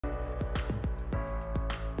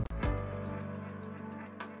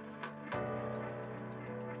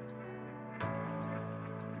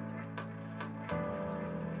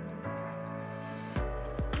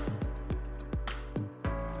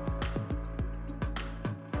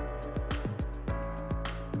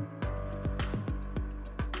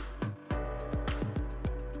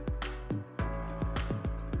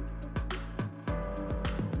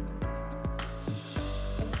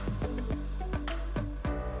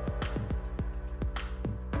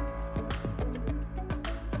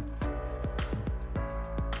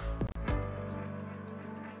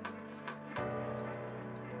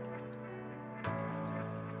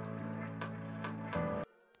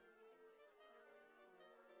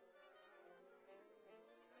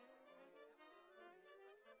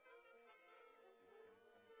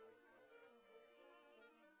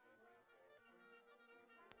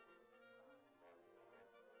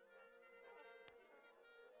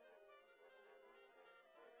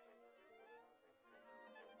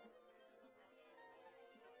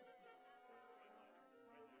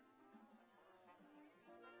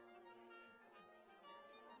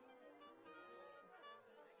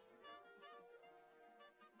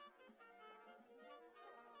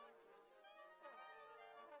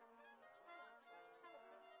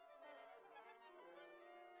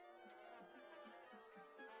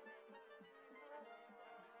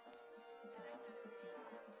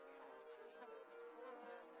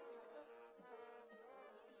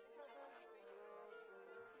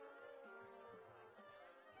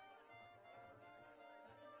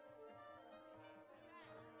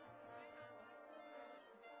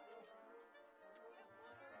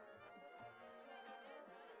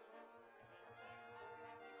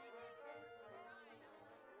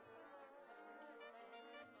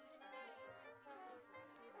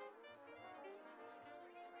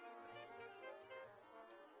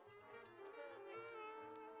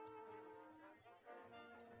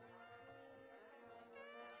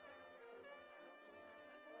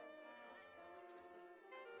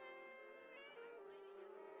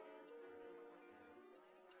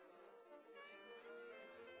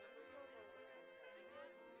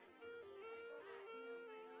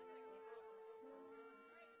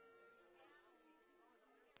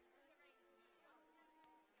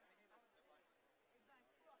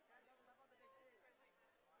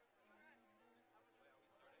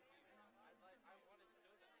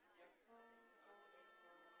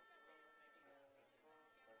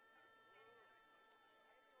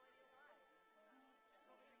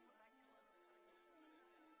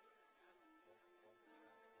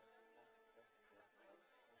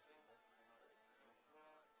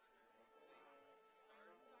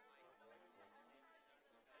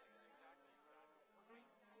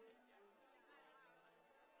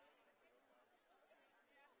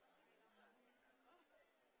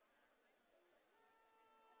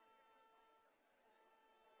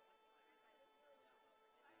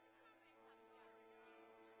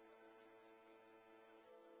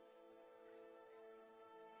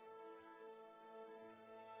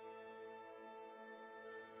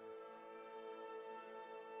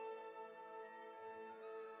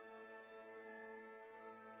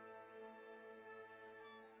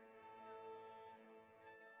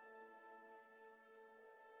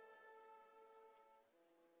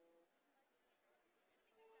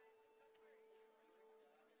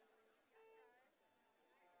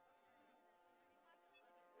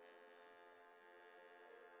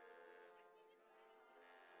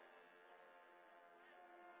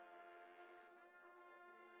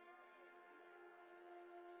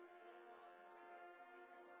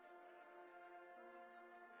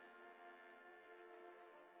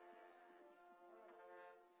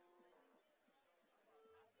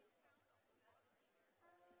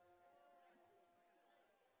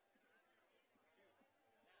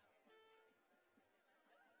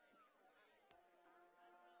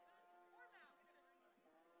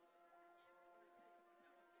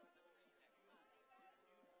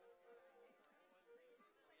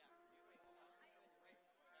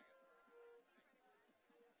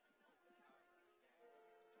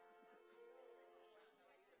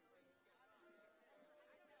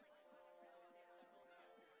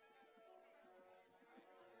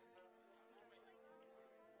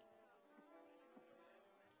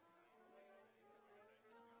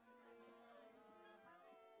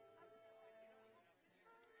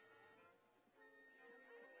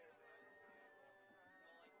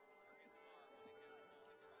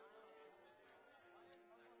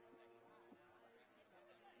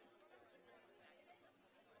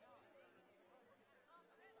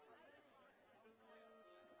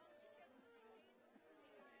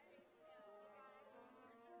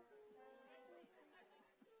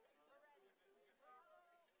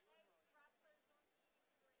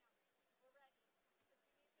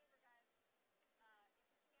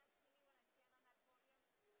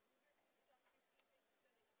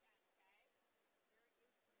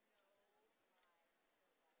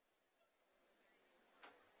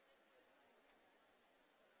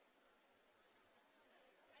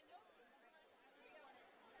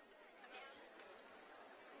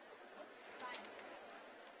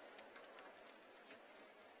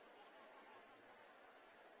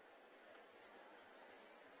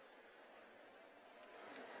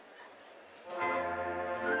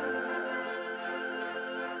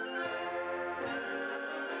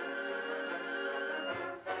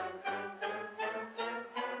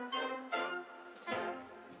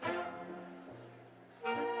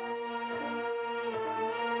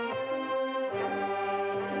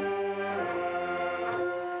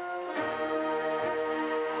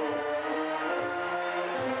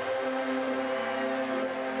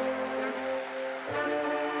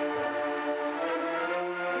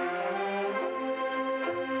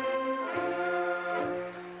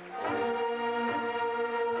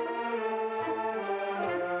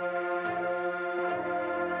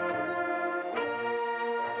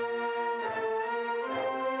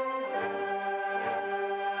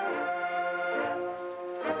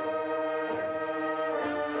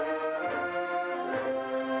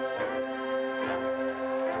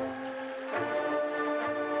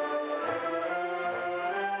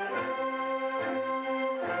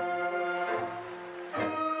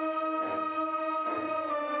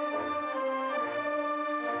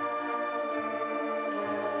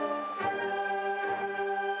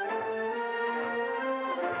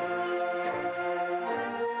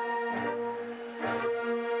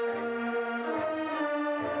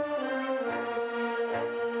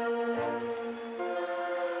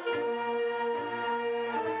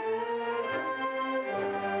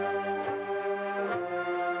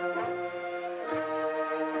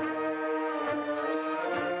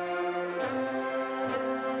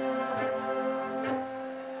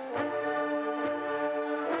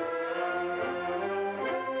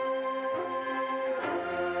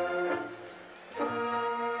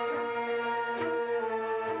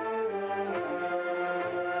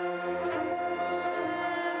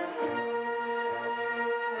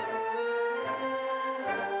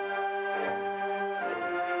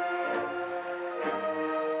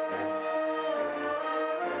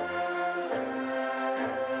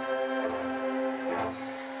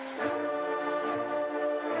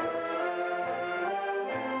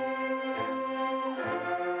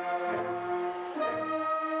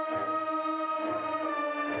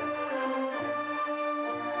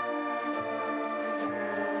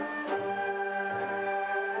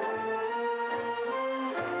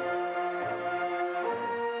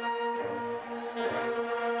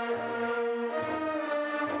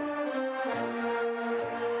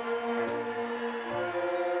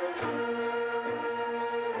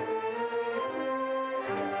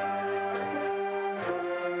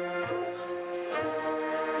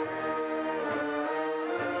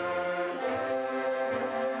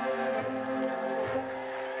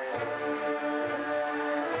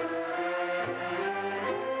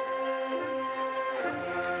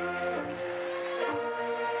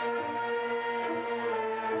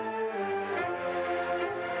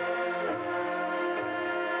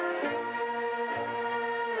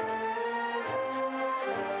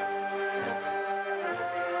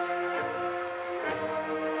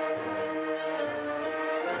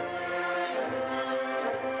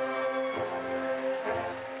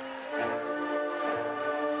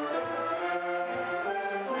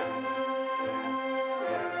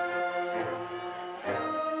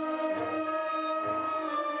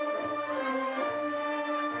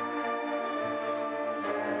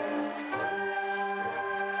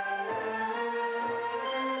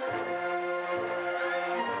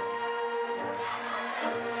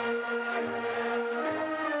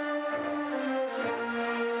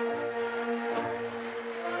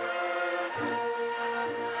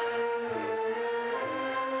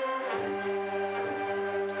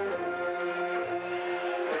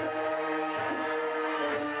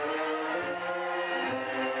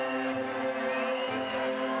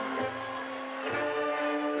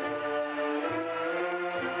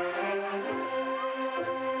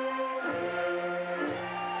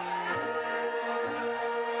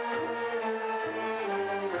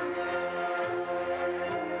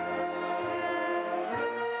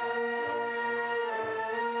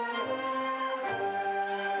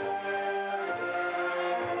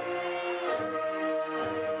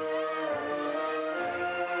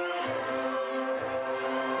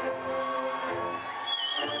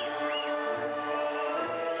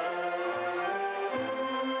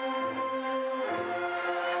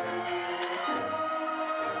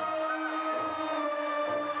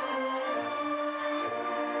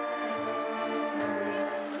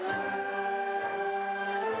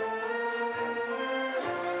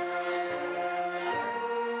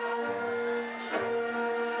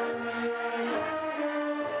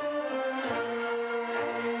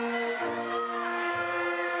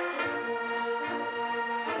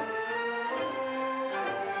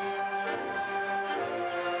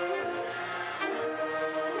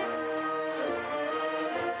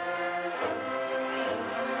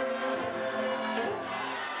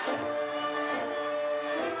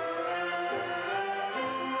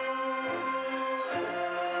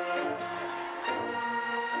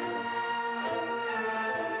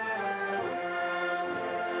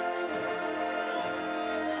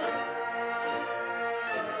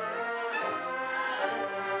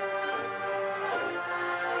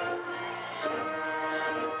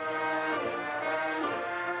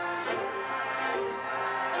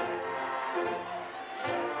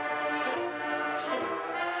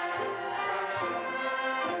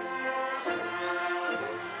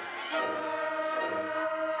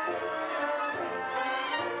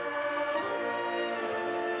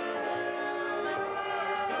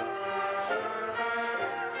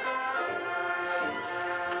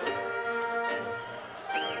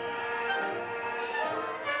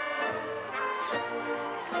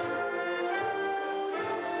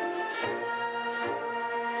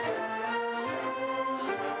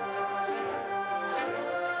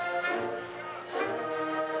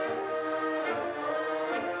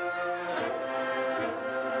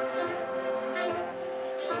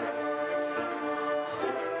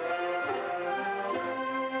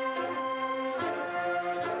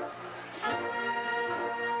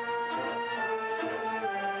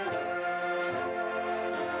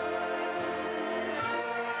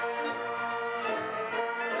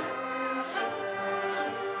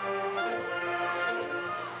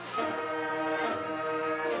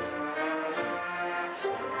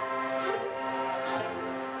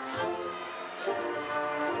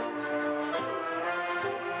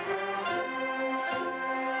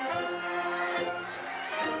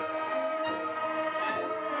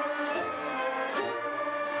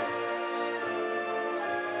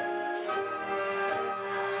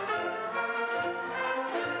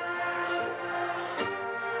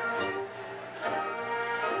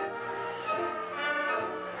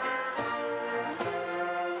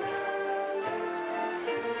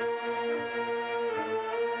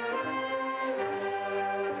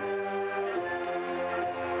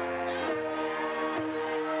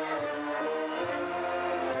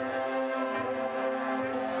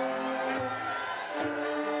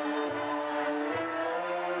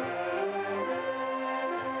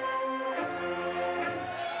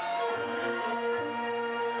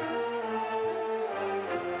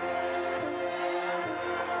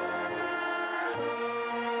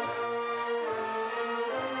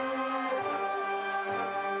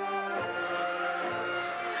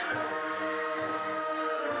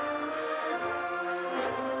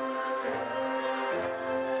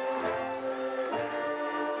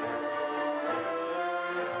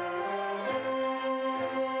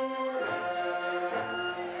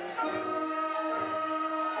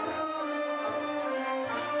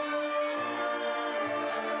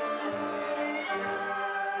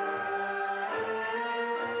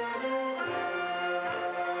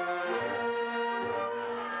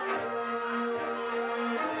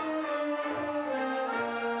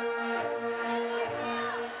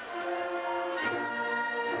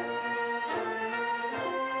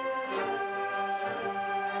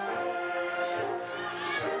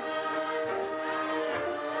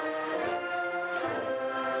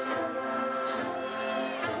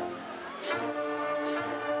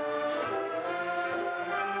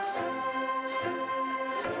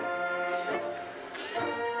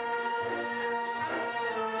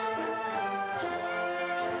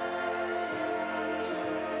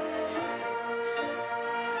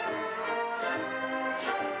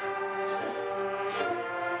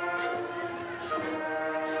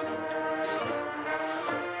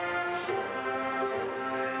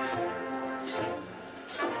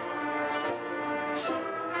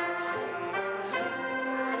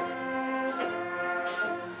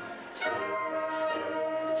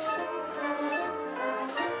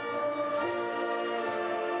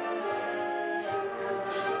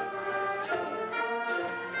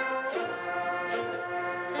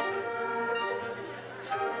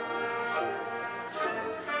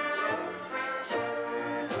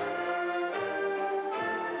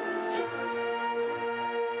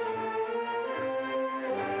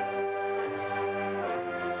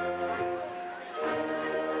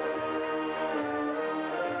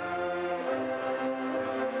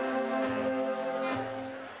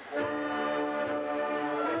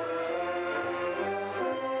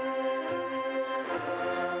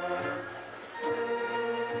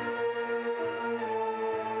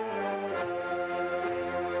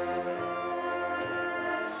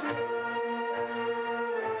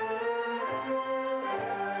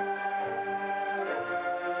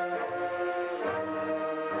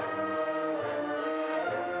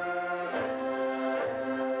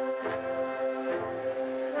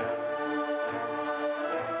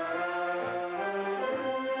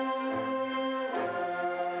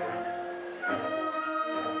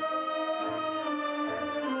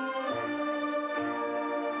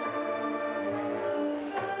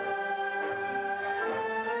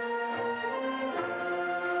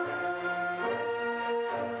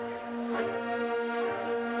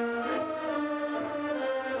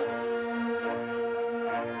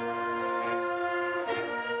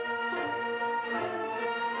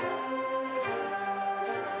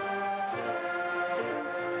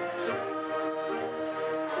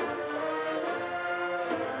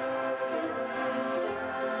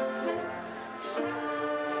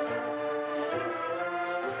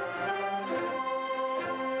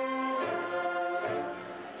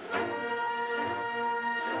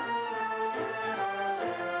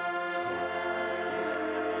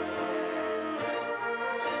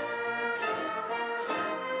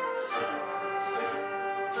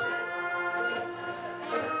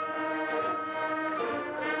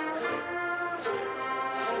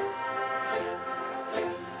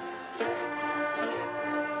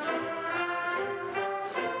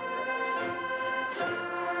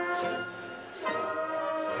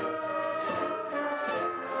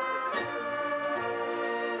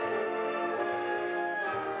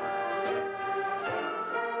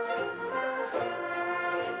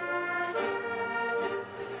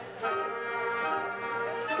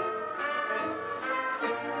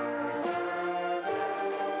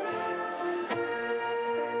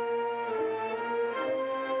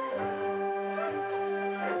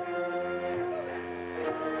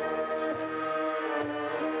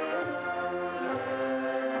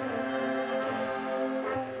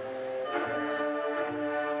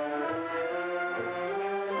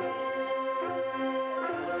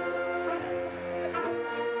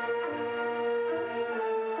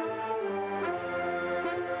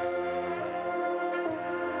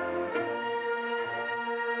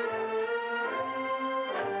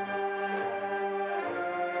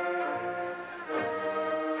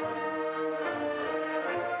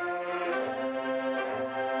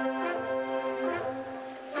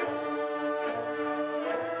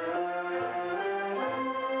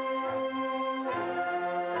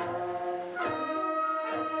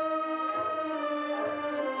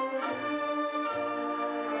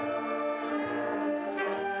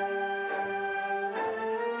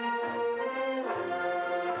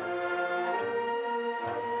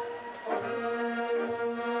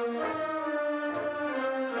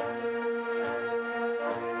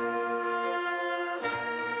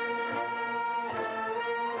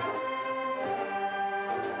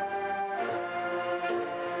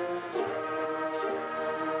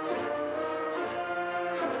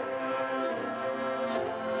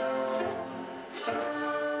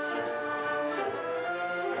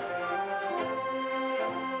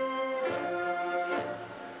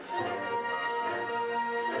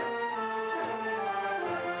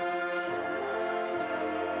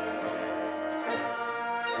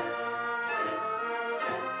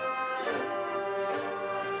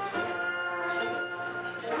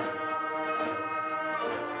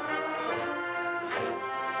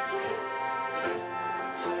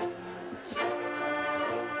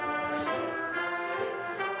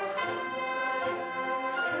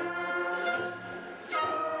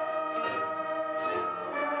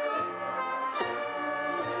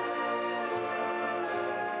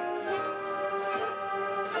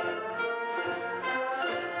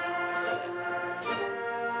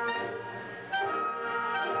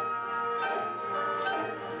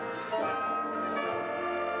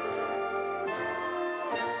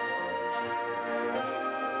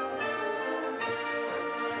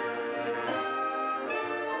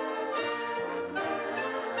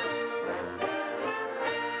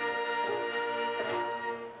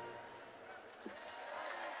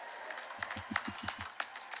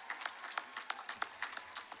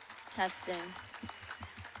Testing.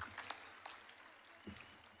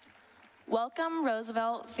 Welcome,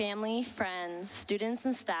 Roosevelt family, friends, students,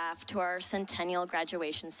 and staff to our centennial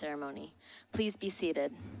graduation ceremony. Please be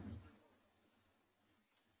seated.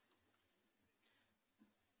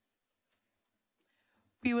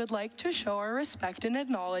 We would like to show our respect and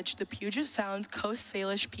acknowledge the Puget Sound Coast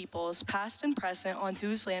Salish peoples, past and present, on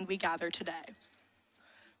whose land we gather today.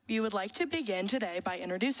 We would like to begin today by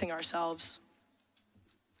introducing ourselves.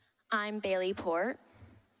 I'm Bailey Port.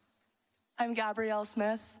 I'm Gabrielle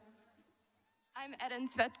Smith. I'm Eden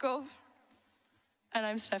Svetkov. And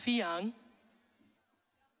I'm Steffi Young.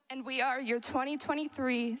 And we are your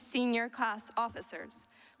 2023 senior class officers.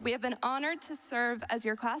 We have been honored to serve as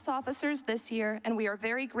your class officers this year, and we are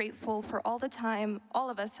very grateful for all the time all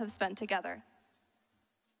of us have spent together.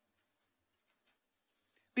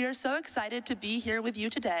 We are so excited to be here with you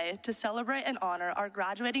today to celebrate and honor our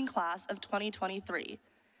graduating class of 2023.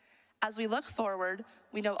 As we look forward,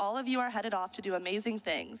 we know all of you are headed off to do amazing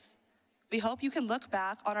things. We hope you can look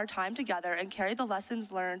back on our time together and carry the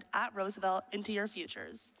lessons learned at Roosevelt into your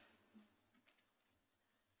futures.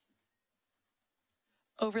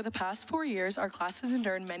 Over the past 4 years, our class has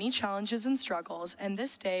endured many challenges and struggles, and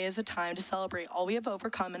this day is a time to celebrate all we have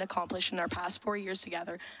overcome and accomplished in our past 4 years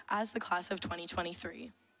together as the class of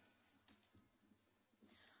 2023.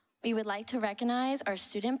 We would like to recognize our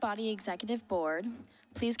Student Body Executive Board.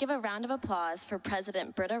 Please give a round of applause for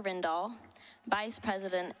President Britta Rindall, Vice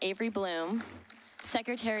President Avery Bloom,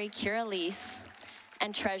 Secretary Kira Lease,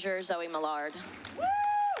 and Treasurer Zoe Millard.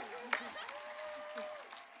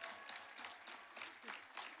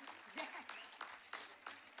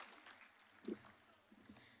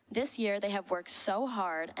 This year, they have worked so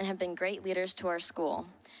hard and have been great leaders to our school,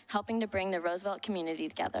 helping to bring the Roosevelt community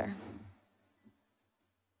together.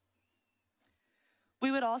 We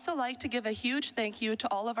would also like to give a huge thank you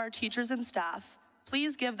to all of our teachers and staff.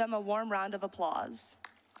 Please give them a warm round of applause.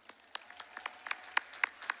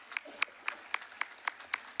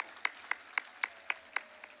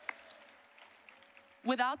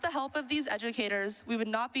 Without the help of these educators, we would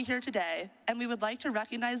not be here today, and we would like to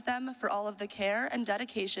recognize them for all of the care and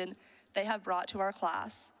dedication they have brought to our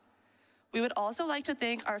class. We would also like to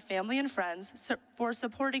thank our family and friends for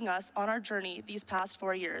supporting us on our journey these past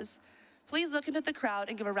 4 years. Please look into the crowd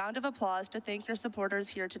and give a round of applause to thank your supporters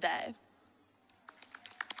here today.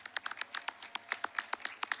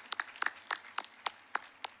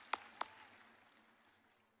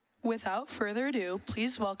 Without further ado,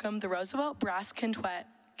 please welcome the Roosevelt Brass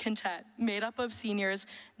Quintet, made up of seniors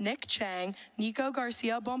Nick Chang, Nico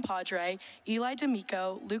Garcia Bompadre, Eli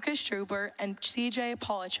D'Amico, Lucas Struber, and CJ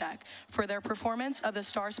Polachek for their performance of the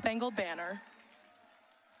Star-Spangled Banner.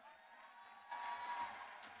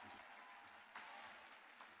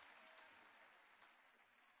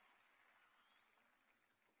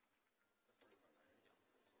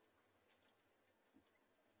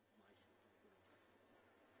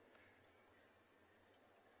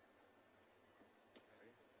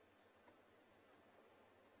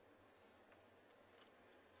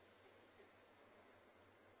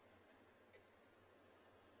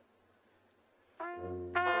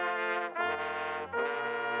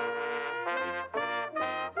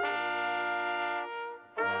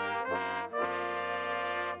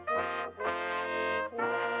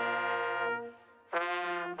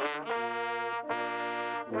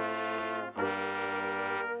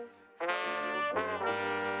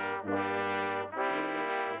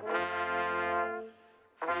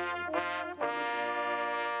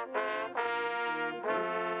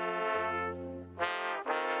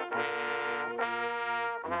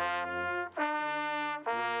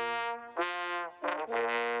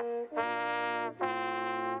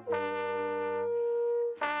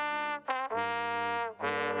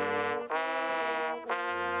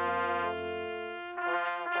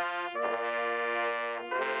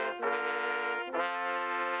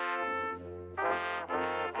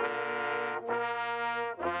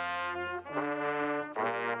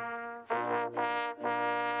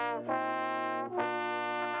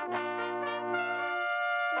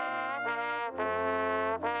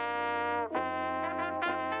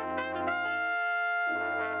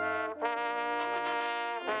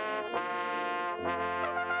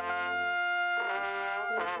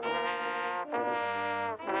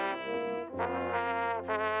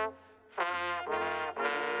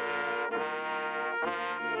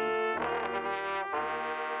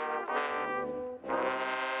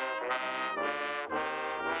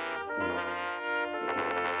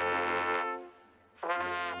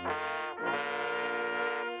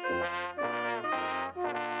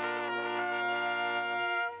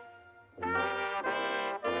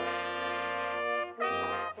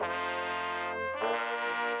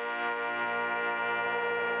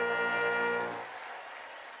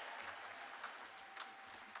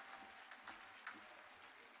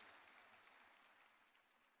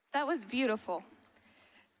 was beautiful.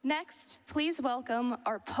 Next, please welcome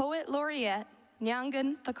our poet laureate,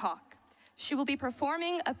 Nyangan Thakak. She will be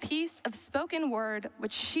performing a piece of spoken word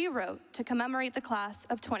which she wrote to commemorate the class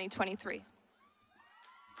of 2023.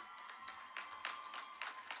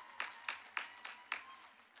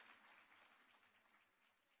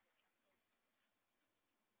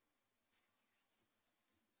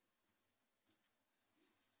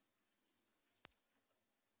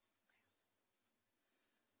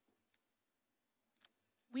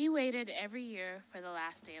 We waited every year for the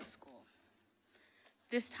last day of school.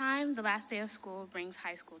 This time, the last day of school brings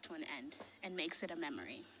high school to an end and makes it a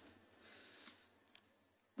memory.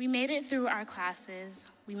 We made it through our classes,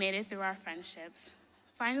 we made it through our friendships,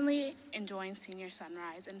 finally enjoying senior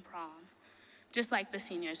sunrise and prom, just like the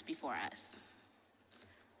seniors before us.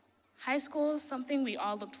 High school is something we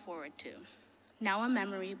all looked forward to, now a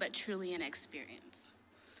memory, but truly an experience.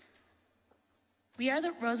 We are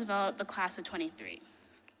the Roosevelt, the class of 23.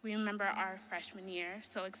 We remember our freshman year,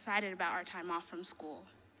 so excited about our time off from school.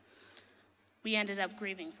 We ended up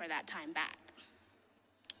grieving for that time back.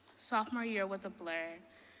 Sophomore year was a blur.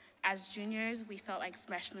 As juniors, we felt like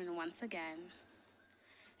freshmen once again.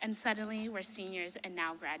 And suddenly, we're seniors and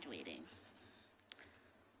now graduating.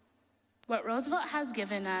 What Roosevelt has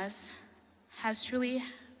given us has truly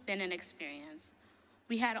been an experience.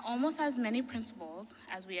 We had almost as many principals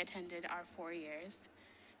as we attended our 4 years.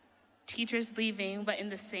 Teachers leaving, but in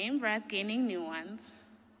the same breath gaining new ones.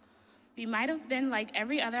 We might have been like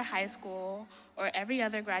every other high school or every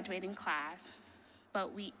other graduating class,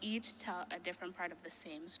 but we each tell a different part of the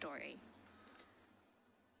same story.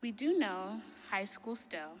 We do know high school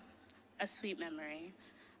still, a sweet memory,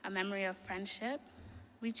 a memory of friendship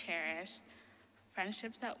we cherish,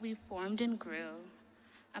 friendships that we formed and grew,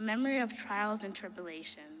 a memory of trials and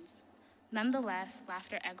tribulations. Nonetheless,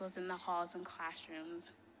 laughter echoes in the halls and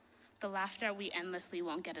classrooms, the laughter we endlessly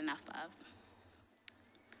won't get enough of.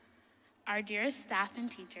 Our dearest staff and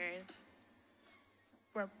teachers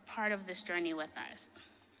were part of this journey with us.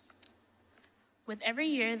 With every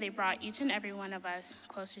year, they brought each and every one of us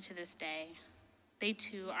closer to this day. They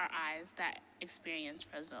too are eyes that experienced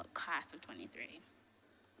Roosevelt class of 23.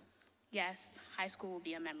 Yes, high school will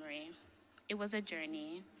be a memory. It was a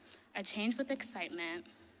journey, a change with excitement,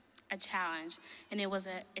 a challenge, and it was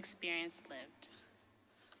an experience lived.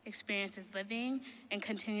 Experience is living and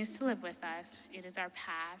continues to live with us. It is our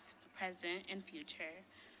past, present, and future.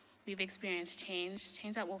 We've experienced change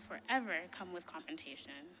that will forever come with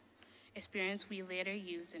confrontation, experience we later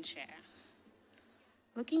use and share.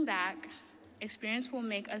 Looking back, experience will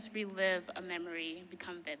make us relive a memory,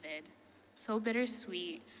 become vivid, so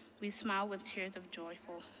bittersweet, we smile with tears of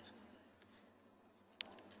joyful.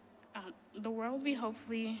 The world we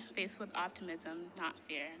hopefully face with optimism, not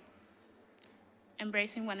fear.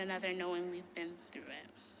 Embracing one another knowing we've been through it.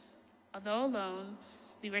 Although alone,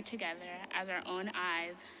 we were together as our own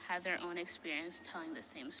eyes had their own experience telling the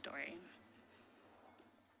same story.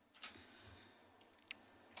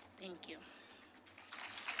 Thank you.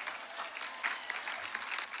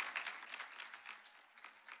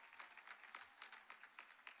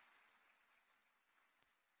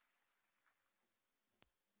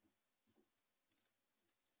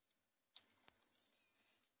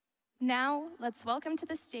 Now, let's welcome to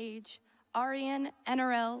the stage Ariane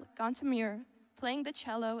NRL Gantamir playing the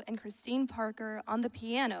cello and Christine Parker on the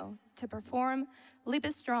piano to perform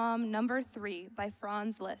Liebesdram No. 3 by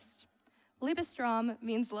Franz Liszt. Liebesdram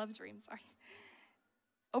means love dream, sorry.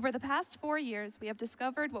 Over the past 4 years, we have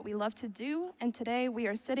discovered what we love to do, and today we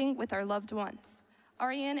are sitting with our loved ones.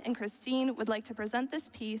 Ariane and Christine would like to present this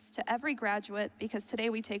piece to every graduate because today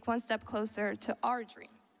we take one step closer to our dreams.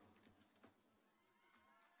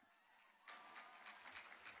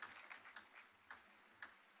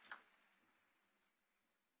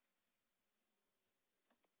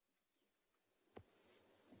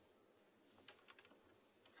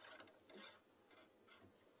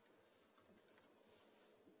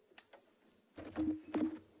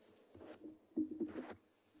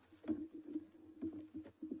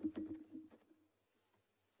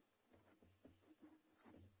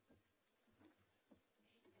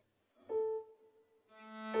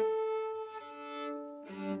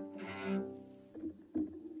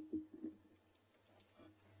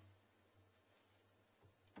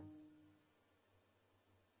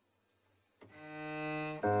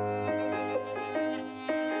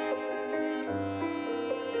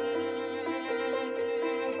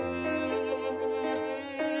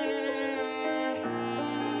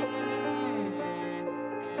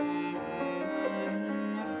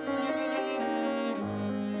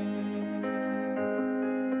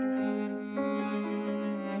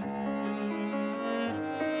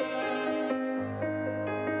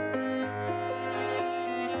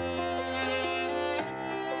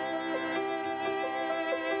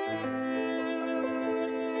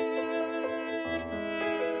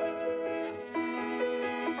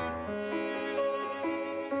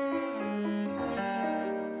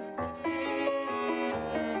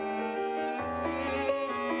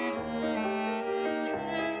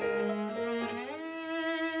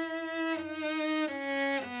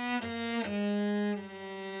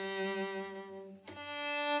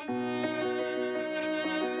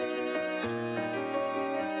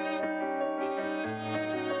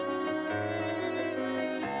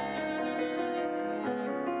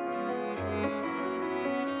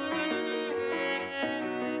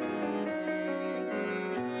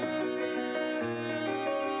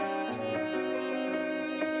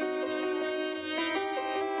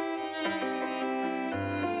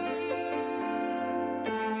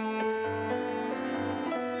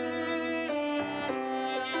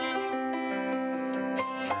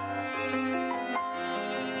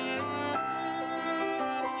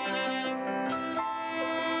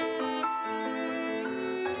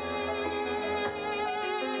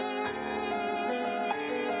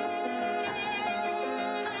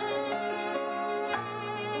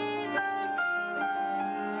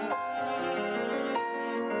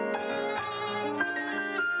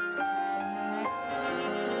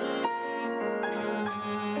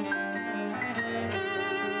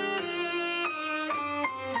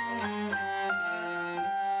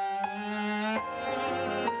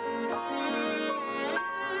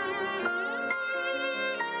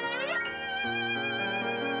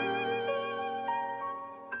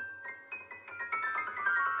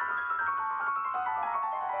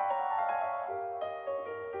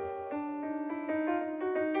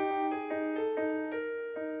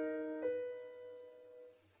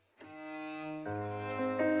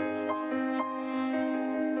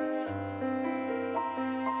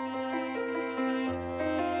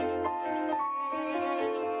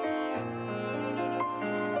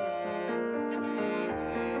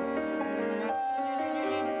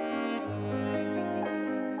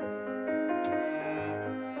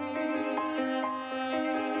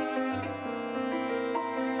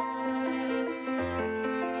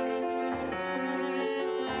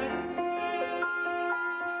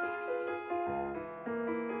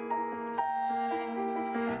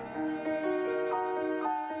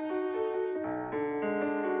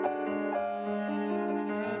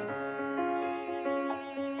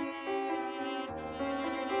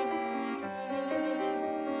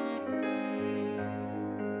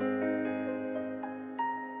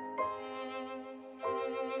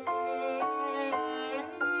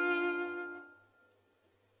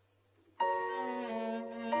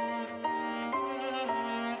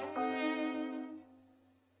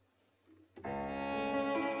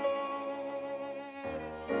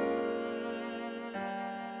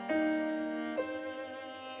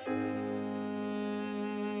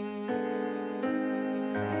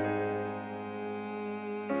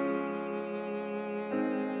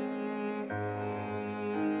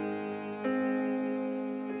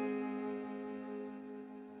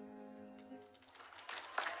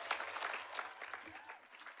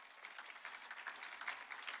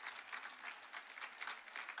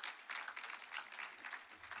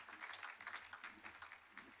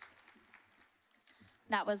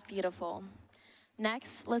 That was beautiful.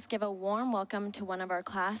 Next, let's give a warm welcome to one of our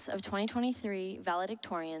class of 2023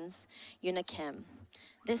 valedictorians, Yuna Kim.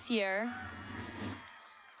 This year,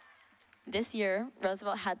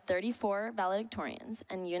 Roosevelt had 34 valedictorians,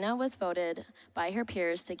 and Yuna was voted by her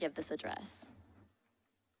peers to give this address.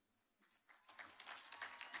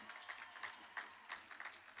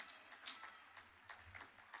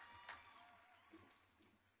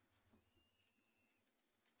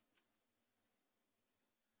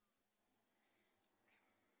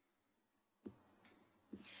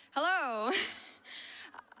 Hello.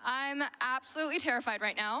 I'm absolutely terrified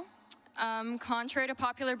right now. Contrary to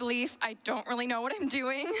popular belief, I don't really know what I'm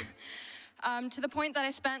doing. To the point that I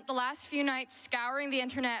spent the last few nights scouring the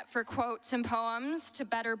internet for quotes and poems to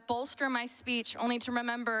better bolster my speech, only to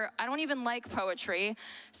remember I don't even like poetry.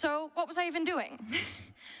 So what was I even doing?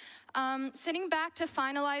 Sitting back to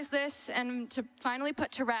finalize this and to finally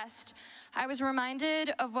put to rest, I was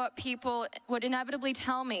reminded of what people would inevitably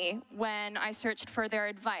tell me when I searched for their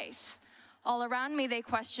advice. All around me, they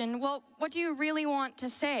questioned, well, what do you really want to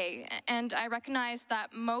say? And I recognized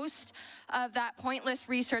that most of that pointless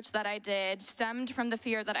research that I did stemmed from the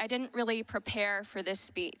fear that I didn't really prepare for this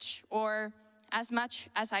speech, or as much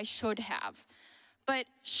as I should have. But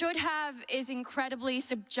should have is incredibly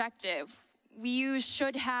subjective. We use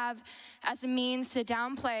should have as a means to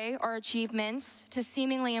downplay our achievements, to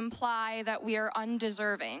seemingly imply that we are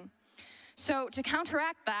undeserving. So to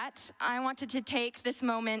counteract that, I wanted to take this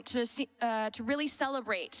moment to really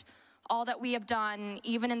celebrate all that we have done,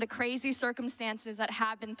 even in the crazy circumstances that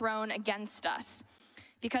have been thrown against us.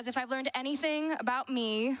 Because if I've learned anything about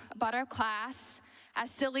me, about our class,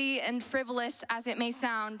 as silly and frivolous as it may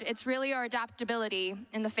sound, it's really our adaptability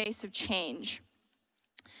in the face of change.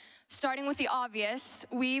 Starting with the obvious,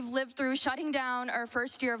 we've lived through shutting down our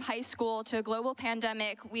first year of high school to a global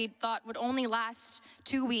pandemic we thought would only last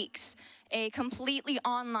 2 weeks, a completely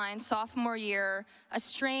online sophomore year, a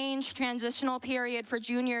strange transitional period for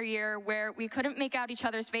junior year where we couldn't make out each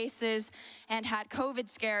other's faces and had COVID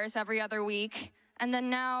scares every other week, and then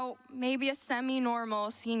now maybe a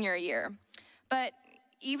semi-normal senior year. But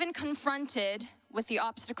even confronted with the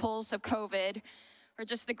obstacles of COVID, or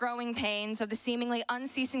just the growing pains of the seemingly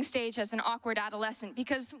unceasing stage as an awkward adolescent,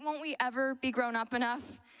 because won't we ever be grown up enough?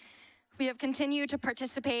 We have continued to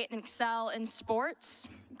participate and excel in sports.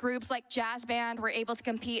 Groups like Jazz Band were able to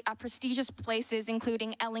compete at prestigious places,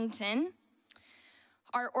 including Ellington.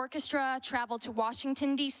 Our orchestra traveled to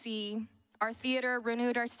Washington, D.C. Our theater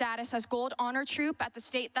renewed our status as Gold Honor Troupe at the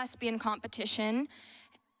State Thespian Competition.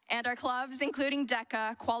 And our clubs, including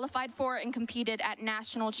DECA, qualified for and competed at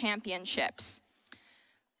national championships.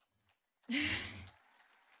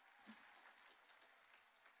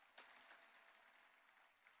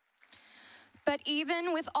 But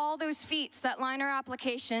even with all those feats that line our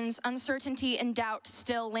applications, uncertainty and doubt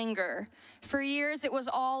still linger. For years, it was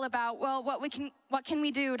all about, well, what can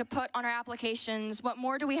we do to put on our applications? What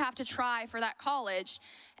more do we have to try for that college?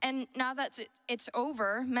 And now that it's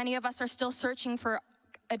over, many of us are still searching for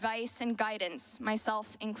advice and guidance,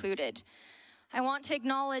 myself included. I want to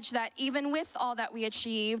acknowledge that even with all that we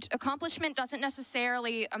achieved, accomplishment doesn't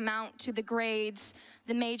necessarily amount to the grades,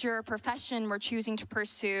 the major profession we're choosing to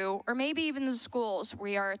pursue, or maybe even the schools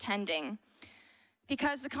we are attending.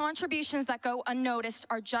 Because the contributions that go unnoticed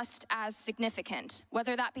are just as significant,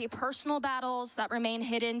 whether that be personal battles that remain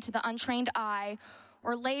hidden to the untrained eye,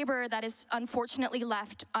 or labor that is unfortunately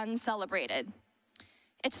left uncelebrated.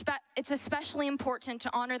 It's especially important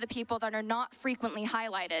to honor the people that are not frequently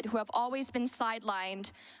highlighted, who have always been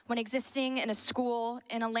sidelined when existing in a school,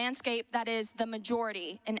 in a landscape that is the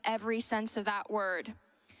majority in every sense of that word.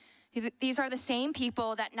 These are the same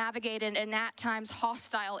people that navigated an at times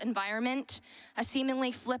hostile environment, a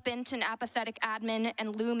seemingly flippant and apathetic admin,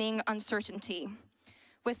 and looming uncertainty.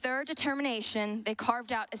 With their determination, they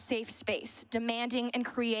carved out a safe space, demanding and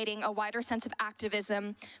creating a wider sense of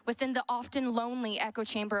activism within the often lonely echo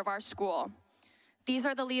chamber of our school. These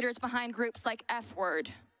are the leaders behind groups like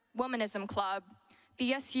F-Word, Womanism Club,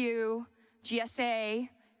 BSU, GSA,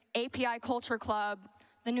 API Culture Club,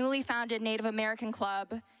 the newly founded Native American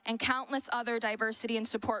Club, and countless other diversity and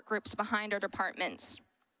support groups behind our departments.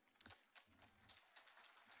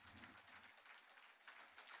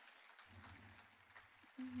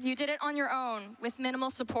 You did it on your own, with minimal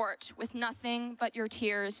support, with nothing but your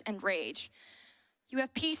tears and rage. You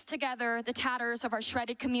have pieced together the tatters of our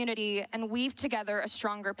shredded community and weaved together a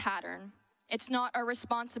stronger pattern. It's not our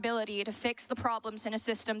responsibility to fix the problems in a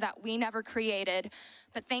system that we never created,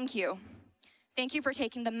 but thank you. Thank you for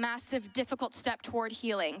taking the massive, difficult step toward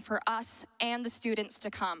healing for us and the students to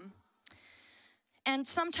come. And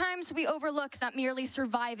sometimes we overlook that merely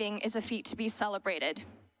surviving is a feat to be celebrated.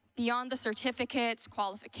 Beyond the certificates,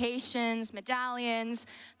 qualifications, medallions,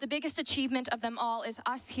 the biggest achievement of them all is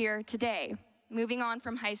us here today, moving on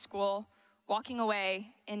from high school, walking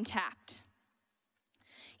away intact.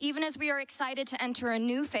 Even as we are excited to enter a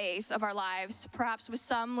new phase of our lives, perhaps with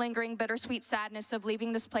some lingering bittersweet sadness of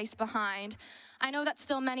leaving this place behind, I know that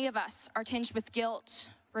still many of us are tinged with guilt,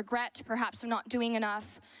 regret perhaps of not doing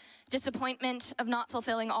enough, disappointment of not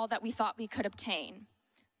fulfilling all that we thought we could obtain.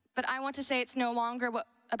 But I want to say it's no longer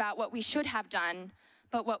about what we should have done,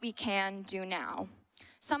 but what we can do now.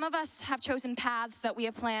 Some of us have chosen paths that we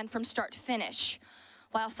have planned from start to finish,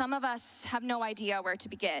 while some of us have no idea where to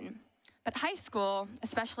begin. But high school,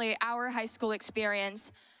 especially our high school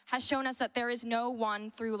experience, has shown us that there is no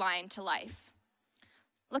one through line to life.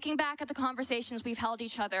 Looking back at the conversations we've held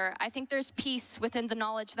each other, I think there's peace within the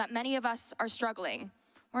knowledge that many of us are struggling.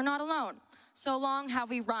 We're not alone. So long have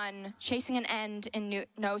we run, chasing an end in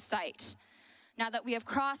no sight. Now that we have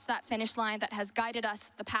crossed that finish line that has guided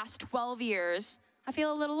us the past 12 years, I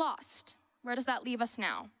feel a little lost. Where does that leave us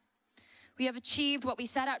now? We have achieved what we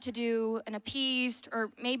set out to do and appeased,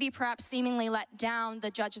 or maybe perhaps seemingly let down the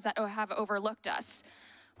judges that have overlooked us,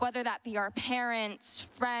 whether that be our parents,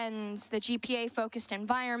 friends, the GPA-focused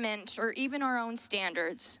environment, or even our own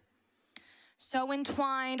standards. So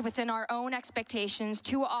entwined within our own expectations,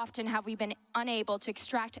 too often have we been unable to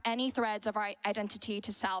extract any threads of our identity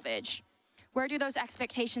to salvage. Where do those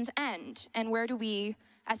expectations end, and where do we,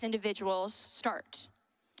 as individuals, start?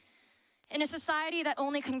 In a society that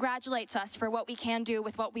only congratulates us for what we can do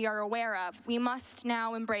with what we are aware of, we must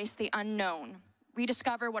now embrace the unknown,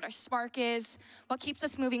 rediscover what our spark is, what keeps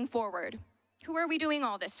us moving forward. Who are we doing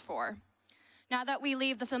all this for? Now that we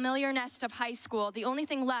leave the familiar nest of high school, the only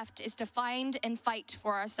thing left is to find and fight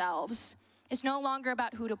for ourselves. It's no longer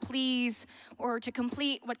about who to please or to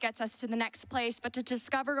complete what gets us to the next place, but to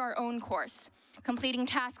discover our own course, completing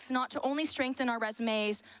tasks not to only strengthen our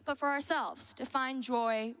resumes, but for ourselves, to find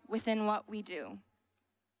joy within what we do.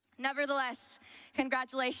 Nevertheless,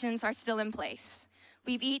 congratulations are still in place.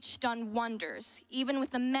 We've each done wonders, even with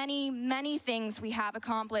the many, many things we have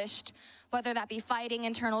accomplished, whether that be fighting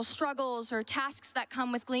internal struggles or tasks that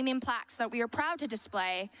come with gleaming plaques that we are proud to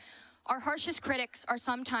display. Our harshest critics are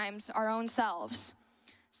sometimes our own selves.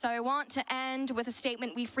 So I want to end with a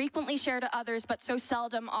statement we frequently share to others, but so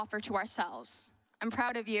seldom offer to ourselves. I'm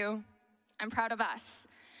proud of you. I'm proud of us.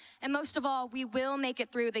 And most of all, we will make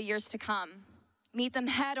it through the years to come. Meet them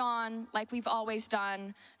head on, like we've always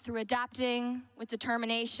done, through adapting with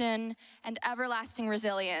determination and everlasting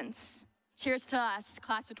resilience. Cheers to us,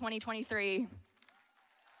 class of 2023.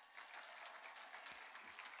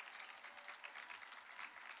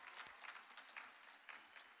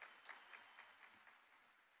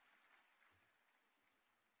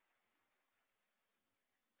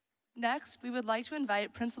 Next, we would like to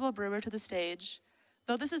invite Principal Brewer to the stage.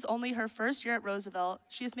 Though this is only her first year at Roosevelt,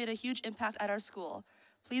 she has made a huge impact at our school.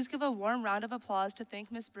 Please give a warm round of applause to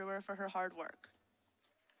thank Ms. Brewer for her hard work.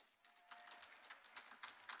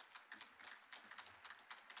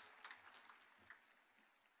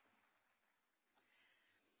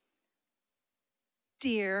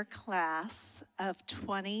 Dear class of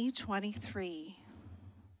 2023,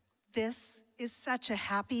 this is such a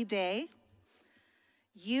happy day.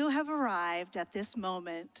 You have arrived at this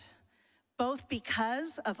moment both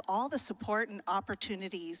because of all the support and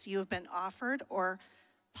opportunities you have been offered, or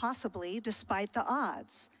possibly despite the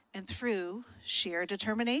odds, and through sheer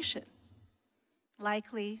determination.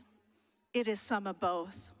 Likely, it is some of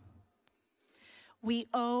both. We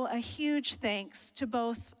owe a huge thanks to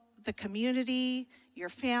both the community, your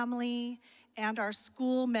family, and our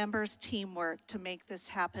school members' teamwork to make this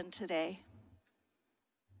happen today.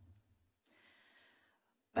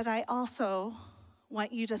 But I also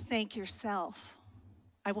want you to thank yourself.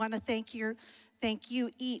 I want to thank you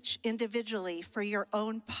each individually for your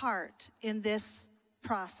own part in this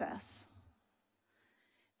process.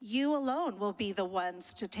 You alone will be the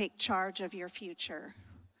ones to take charge of your future.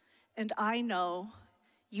 And I know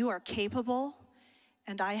you are capable,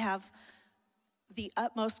 and I have the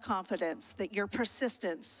utmost confidence that your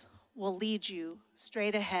persistence will lead you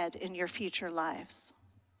straight ahead in your future lives.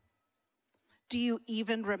 Do you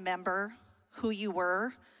even remember who you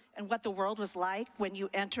were and what the world was like when you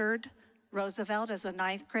entered Roosevelt as a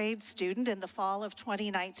 9th grade student in the fall of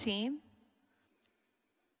 2019?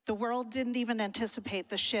 The world didn't even anticipate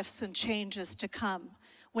the shifts and changes to come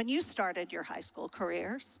when you started your high school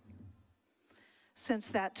careers. Since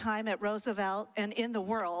that time at Roosevelt and in the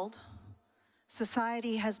world,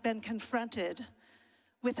 society has been confronted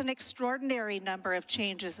with an extraordinary number of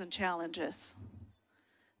changes and challenges.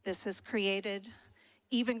 This has created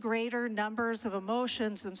even greater numbers of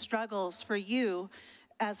emotions and struggles for you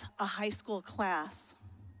as a high school class.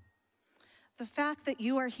 The fact that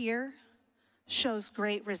you are here shows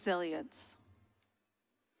great resilience.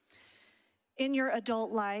 In your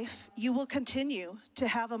adult life, you will continue to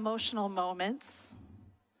have emotional moments,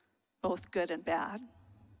 both good and bad.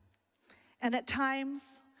 And at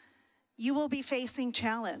times, you will be facing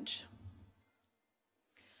challenge.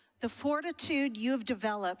 The fortitude you have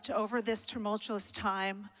developed over this tumultuous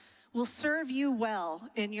time will serve you well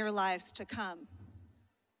in your lives to come.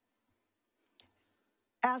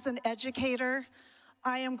 As an educator,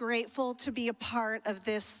 I am grateful to be a part of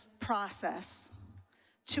this process.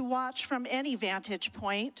 To watch from any vantage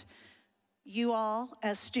point, you all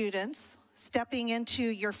as students stepping into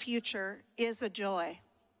your future is a joy.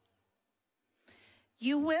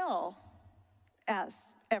 You will,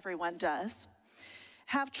 as everyone does,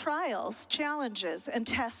 have trials, challenges, and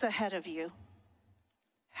tests ahead of you.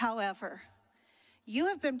 However, you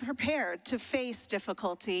have been prepared to face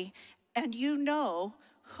difficulty, and you know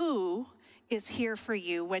who is here for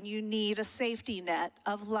you when you need a safety net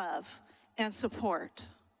of love and support.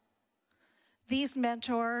 These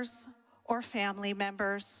mentors or family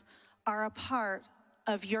members are a part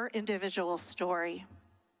of your individual story.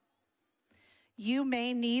 You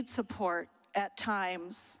may need support at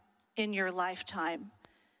times in your lifetime,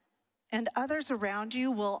 and others around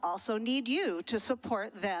you will also need you to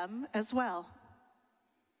support them as well.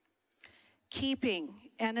 Keeping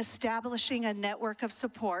and establishing a network of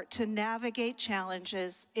support to navigate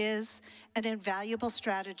challenges is an invaluable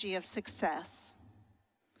strategy of success.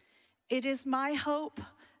 It is my hope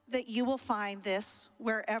that you will find this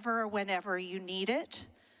wherever or whenever you need it,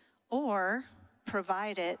 or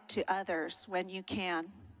provide it to others when you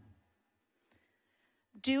can.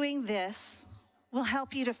 Doing this will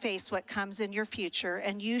help you to face what comes in your future,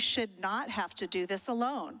 and you should not have to do this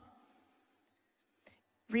alone.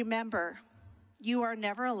 Remember, you are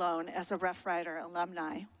never alone as a Rough Rider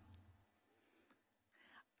alumni.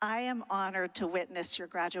 I am honored to witness your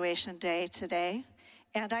graduation day today,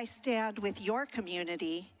 and I stand with your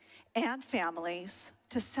community and families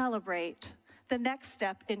to celebrate the next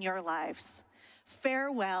step in your lives.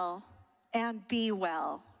 Farewell and be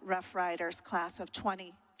well, Rough Riders class of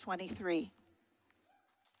 2023.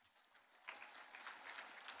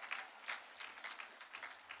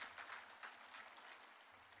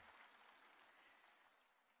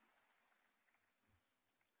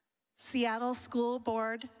 Seattle School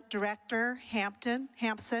Board Director Hampson.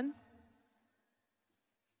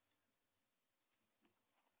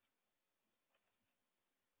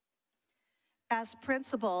 As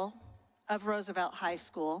principal of Roosevelt High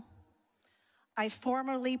School, I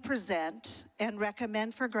formally present and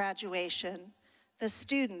recommend for graduation the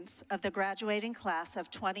students of the graduating class of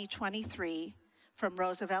 2023 from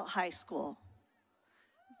Roosevelt High School.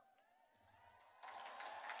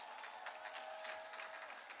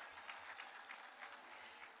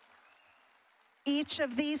 Each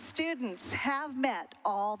of these students have met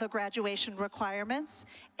all the graduation requirements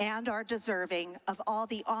and are deserving of all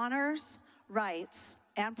the honors, rights,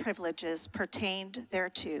 and privileges pertained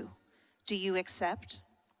thereto. Do you accept?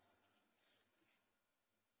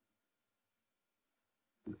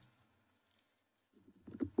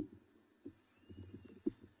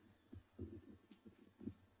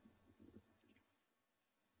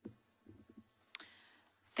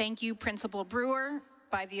 Thank you, Principal Brewer.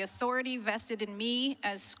 By the authority vested in me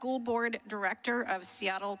as School Board Director of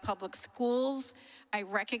Seattle Public Schools, I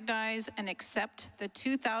recognize and accept the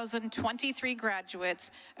 2023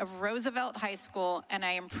 graduates of Roosevelt High School, and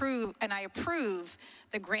I approve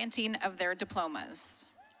the granting of their diplomas.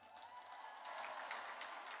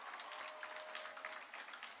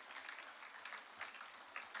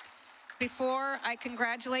 Before I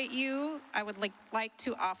congratulate you, I would like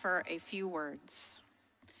to offer a few words.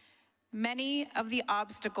 Many of the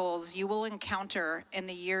obstacles you will encounter in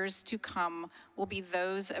the years to come will be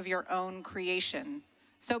those of your own creation.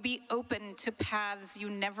 So be open to paths you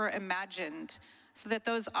never imagined so that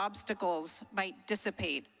those obstacles might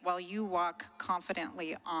dissipate while you walk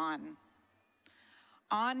confidently on.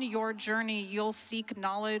 On your journey, you'll seek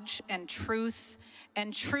knowledge and truth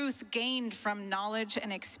gained from knowledge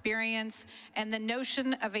and experience, and the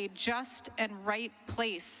notion of a just and right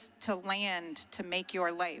place to land to make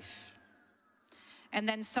your life. And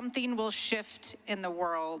then something will shift in the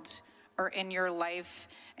world or in your life,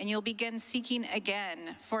 and you'll begin seeking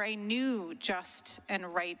again for a new just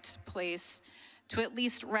and right place to at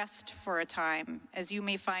least rest for a time, as you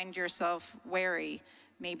may find yourself wary,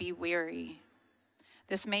 maybe weary.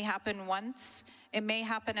 This may happen once, it may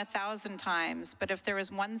happen 1,000 times, but if there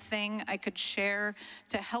is one thing I could share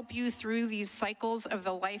to help you through these cycles of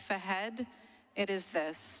the life ahead, it is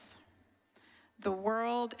this. The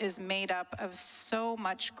world is made up of so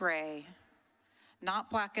much gray, not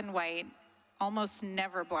black and white, almost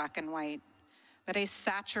never black and white, but a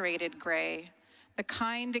saturated gray, the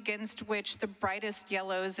kind against which the brightest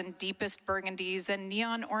yellows and deepest burgundies and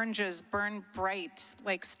neon oranges burn bright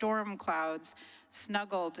like storm clouds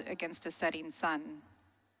snuggled against a setting sun.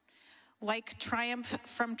 Like triumph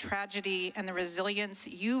from tragedy and the resilience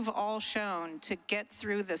you've all shown to get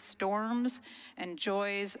through the storms and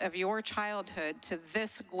joys of your childhood to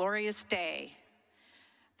this glorious day,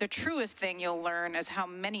 the truest thing you'll learn is how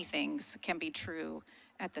many things can be true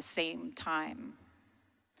at the same time.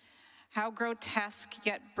 How grotesque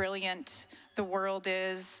yet brilliant the world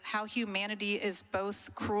is, how humanity is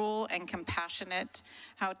both cruel and compassionate,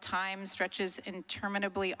 how time stretches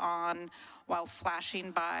interminably on while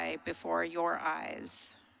flashing by before your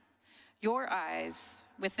eyes. Your eyes,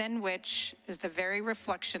 within which is the very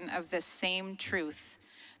reflection of this same truth,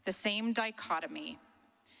 the same dichotomy.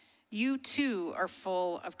 You too are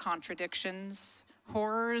full of contradictions,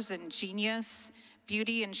 horrors and genius,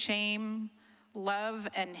 beauty and shame, love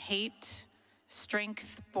and hate,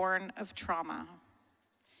 strength born of trauma.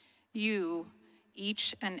 You,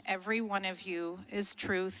 each and every one of you, is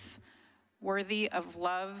truth, worthy of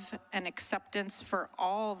love and acceptance for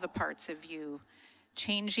all the parts of you,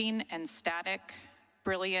 changing and static,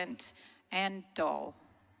 brilliant and dull.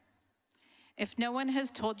 If no one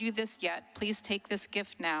has told you this yet, please take this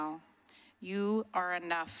gift now. You are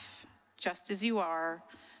enough, just as you are,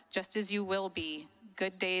 just as you will be,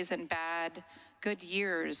 good days and bad, good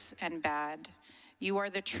years and bad. You are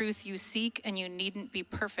the truth you seek, and you needn't be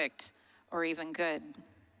perfect or even good.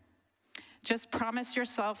 Just promise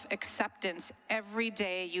yourself acceptance every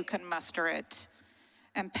day you can muster it,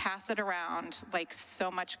 and pass it around like so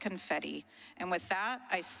much confetti. And with that,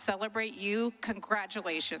 I celebrate you.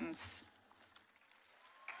 Congratulations.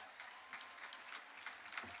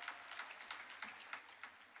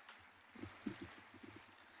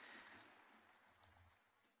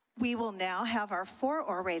 We will now have our 4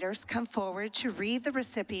 orators come forward to read the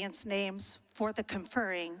recipients' names for the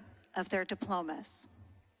conferring of their diplomas.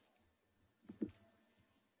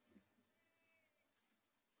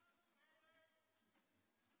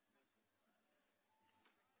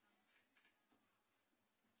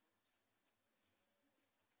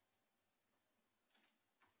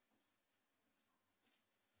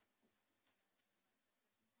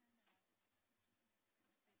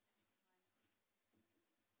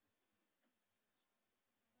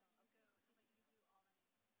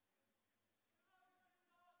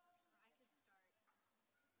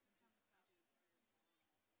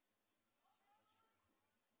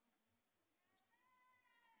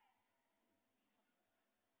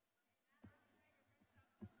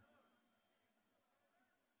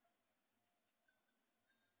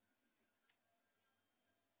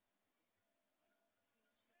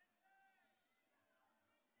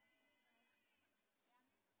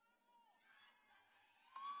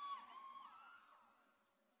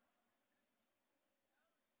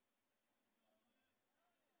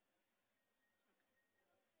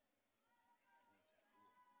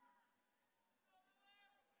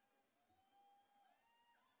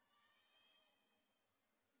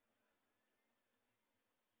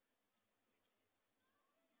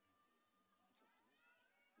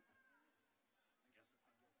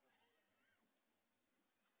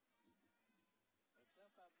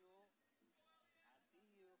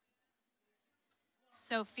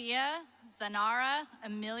 Sophia Zanara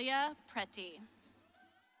Amelia Preti.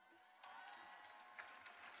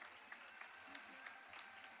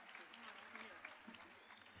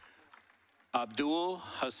 Abdul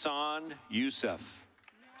Hassan Youssef.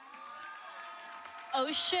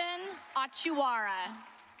 Ocean Achiwara.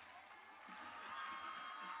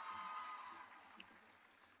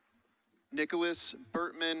 Nicholas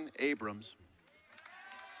Bertman Abrams.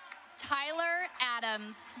 Tyler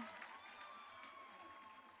Adams.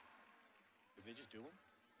 Did they just do them?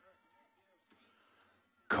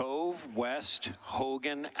 Cove West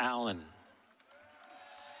Hogan Allen.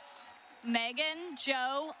 Megan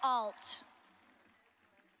Jo Alt.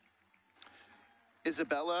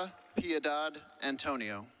 Isabella Piedad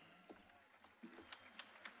Antonio.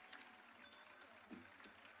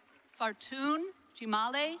 Fartoon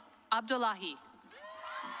Jimale Abdullahi.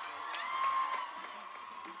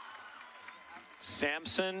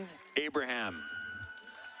 Samson Abraham.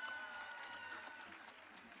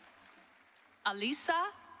 Alisa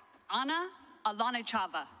Anna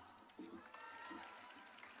Alanichava.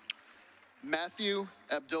 Matthew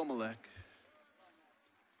Abdulmalik.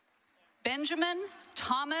 Benjamin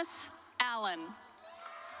Thomas Allen.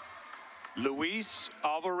 Luis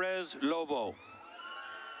Alvarez Lobo.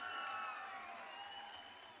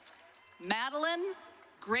 Madeline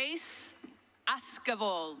Grace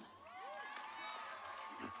Askevold.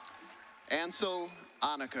 Ansel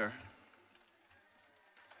Onaker.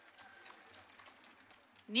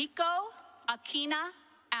 Nico Akina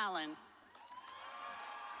Allen.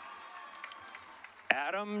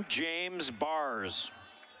 Adam James Bars.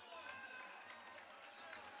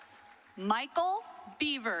 Michael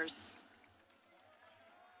Beavers.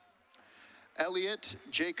 Elliot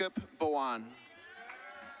Jacob Bowan.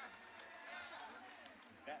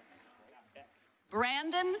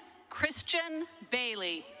 Brandon Christian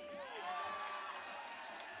Bailey.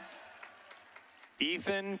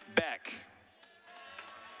 Ethan Beck.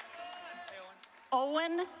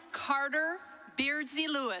 Owen Carter Beardsy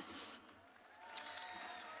Lewis.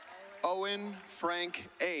 Owen Frank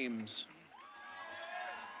Ames.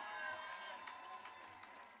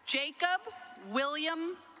 Jacob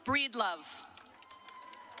William Breedlove.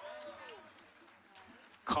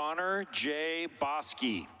 Connor J.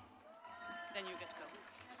 Bosky. Then you get to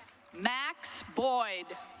go. Max Boyd.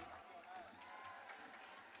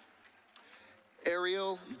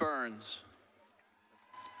 Ariel Burns.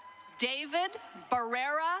 David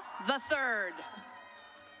Barrera III.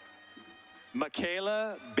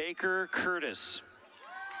 Michaela Baker Curtis.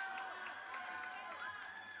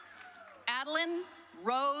 Adeline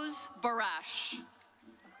Rose Barash.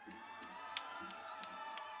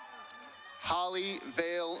 Holly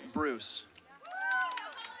Vale Bruce.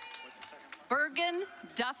 Bergen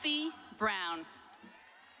Duffy Brown.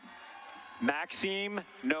 Maxime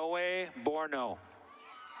Noe Borno.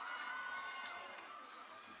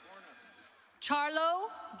 Charlo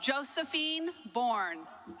Josephine Bourne.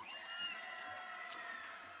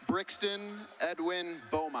 Brixton Edwin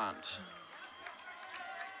Beaumont.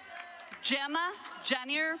 Gemma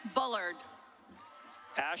Janier Bullard.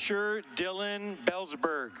 Asher Dylan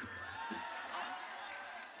Belsberg.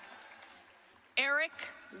 Eric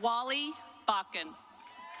Wally Bakken.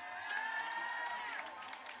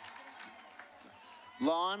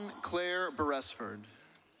 Lon Claire Beresford.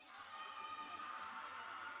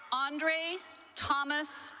 Andre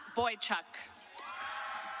Thomas Boychuk.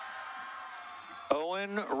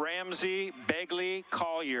 Owen Ramsey Begley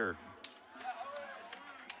Collier.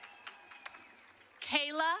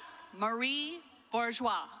 Kayla Marie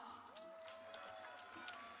Bourgeois.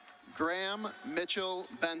 Graham Mitchell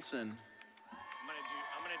Benson.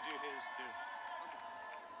 I'm gonna do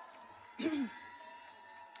his too.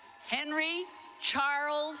 Henry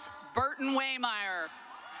Charles Burton Waymeyer.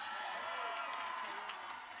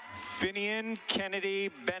 Finian Kennedy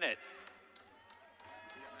Bennett.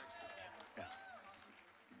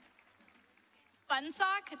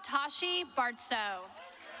 Funsock Tashi Bartso.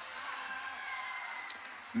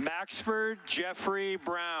 Maxford Jeffrey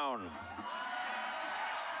Brown.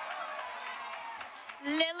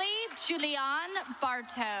 Lily Julianne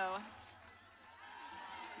Bartow.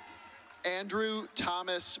 Andrew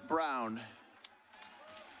Thomas Brown.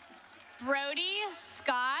 Brody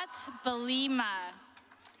Scott Belima.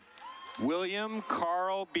 William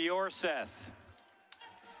Carl Biorseth.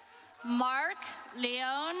 Mark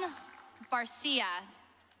Leon Barcia.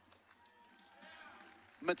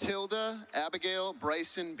 Matilda Abigail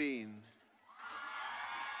Bryson Bean.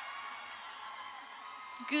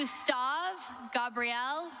 Gustav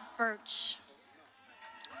Gabrielle Birch.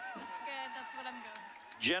 That's good, that's what I'm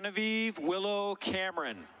going. Genevieve Willow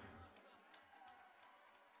Cameron.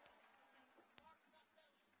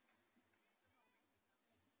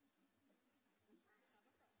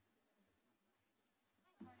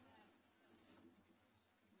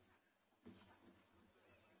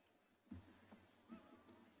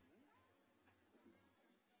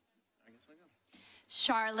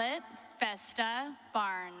 Charlotte Vesta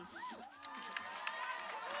Barnes.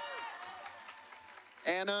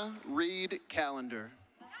 Anna Reed Callender.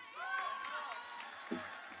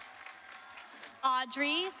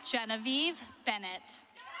 Audrey Genevieve Bennett.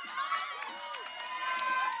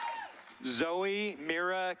 Zoe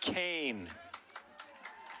Mira Kane.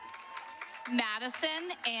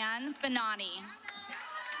 Madison Ann Benani.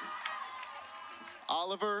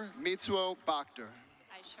 Oliver Mitsuo Bachter.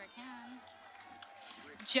 I sure can.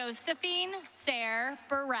 Josephine Sayre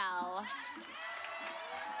Burrell.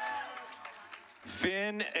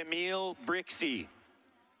 Finn Emile Brixey.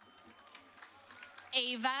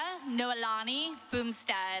 Ava Noelani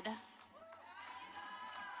Boomstead.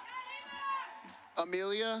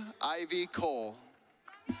 Amelia Ivy Cole.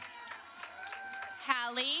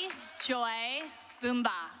 Callie Joy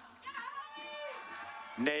Boomba.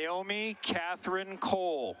 Naomi Catherine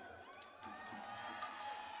Cole.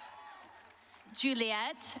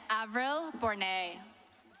 Juliette Avril Bornay.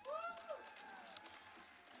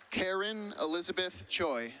 Karen Elizabeth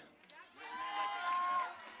Choi.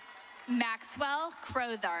 Maxwell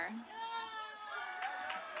Crowther.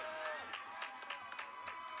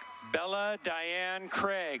 Bella Diane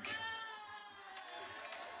Craig.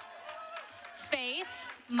 Faith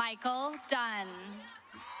Michael Dunn.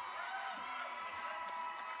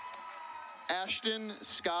 Ashton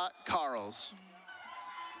Scott Carls.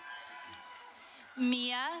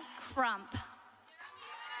 Mia Crump.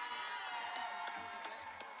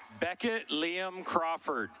 Beckett Liam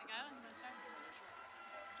Crawford.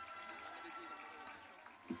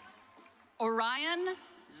 Orion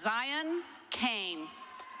Zion Kane.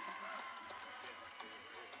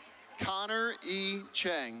 Connor E.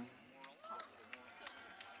 Cheng.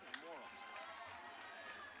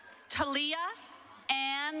 Talia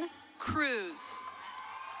Ann Cruz.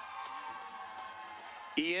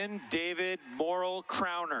 Ian David Morrill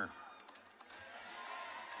Crowner.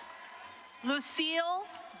 Lucille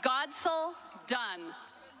Godsell Dunn.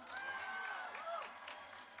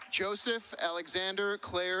 Joseph Alexander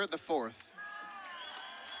Clare IV.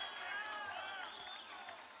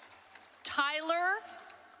 Tyler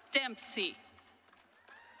Dempsey.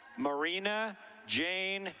 Marina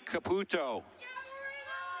Jane Caputo.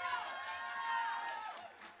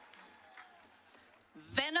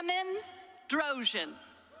 Veneman Drojan.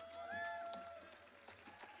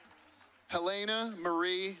 Helena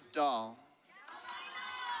Marie Dahl.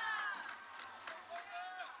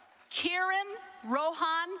 Kieran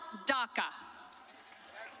Rohan Daka.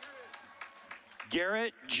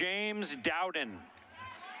 Garrett James Dowden.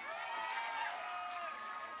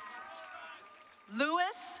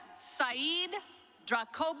 Louis Saeed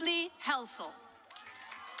Dracobli Helsel.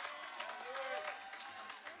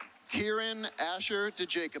 Kieran Asher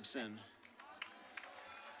DeJacobson.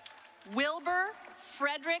 Wilbur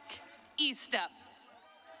Frederick Eastep.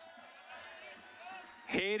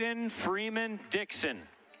 Hayden Freeman Dixon.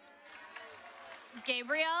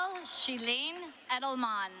 Gabrielle Shilene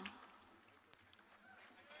Edelman.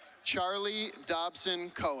 Charlie Dobson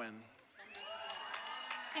Cohen.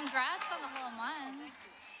 Congrats on the hole in one.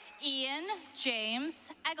 Ian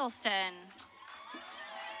James Eggleston.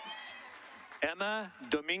 Emma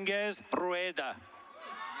Dominguez Rueda.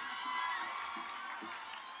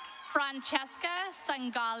 Francesca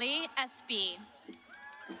Sangali SB.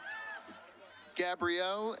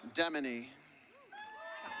 Gabrielle Deminy.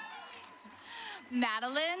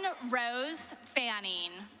 Madeline Rose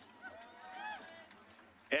Fanning.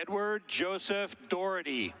 Edward Joseph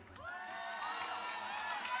Doherty.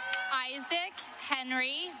 Isaac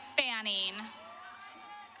Henry Fanning.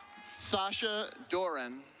 Sasha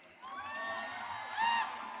Doran.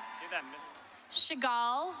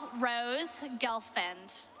 Chagall Rose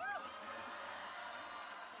Gelfand.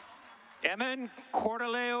 Emin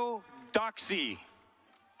Cordaleo Doxy.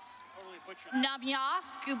 Namya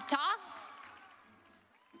Gupta.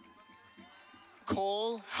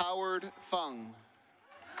 Cole Howard Fung.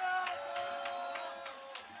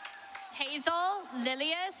 Hazel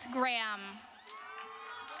Lilius Graham.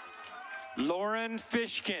 Lauren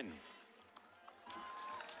Fishkin.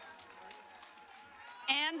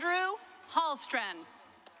 Andrew Hallstrand.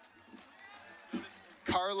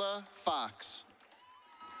 Carla Fox.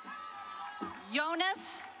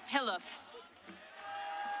 Jonas Hillef.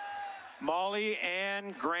 Molly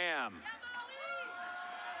Ann Graham.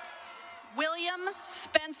 William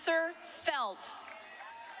Spencer Felt.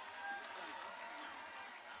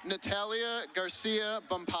 Natalia Garcia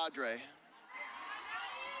Bompadre.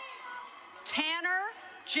 Tanner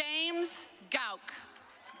James Gauk.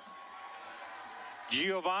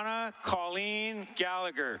 Giovanna Colleen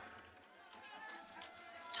Gallagher.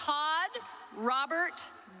 Todd Robert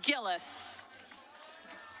Gillis.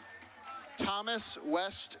 Thomas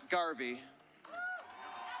West Garvey.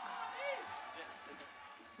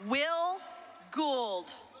 Will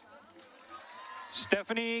Gould.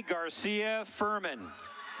 Stephanie Garcia Furman.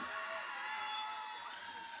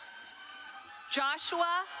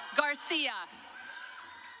 Joshua Garcia.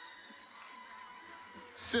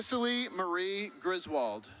 Cicely Marie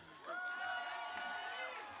Griswold.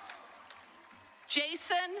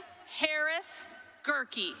 Jason Harris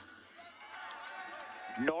Gerke.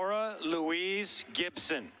 Nora Louise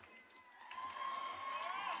Gibson.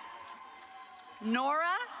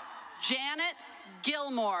 Nora Janet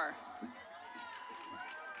Gilmore.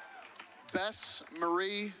 Bess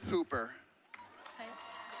Marie Hooper.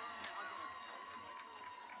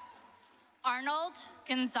 Arnold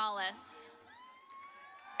Gonzalez.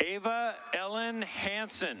 Ava Ellen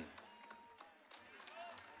Hansen.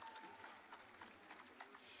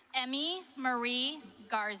 Emmy Marie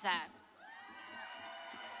Garza.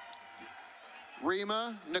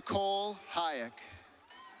 Rima Nicole Hayek.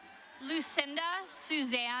 Lucinda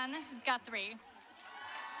Suzanne Guthrie.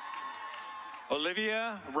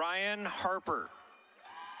 Olivia Ryan Harper.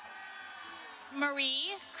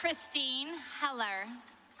 Marie Christine Heller.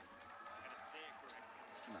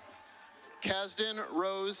 Kasdan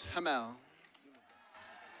Rose Hamel.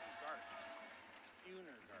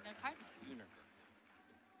 No card?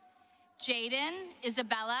 Jaden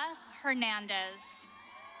Isabella Hernandez.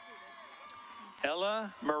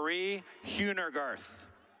 Ella Marie Hunergarth.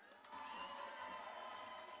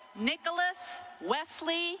 Nicholas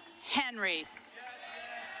Wesley Henry.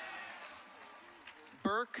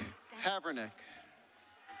 Burke Havernick.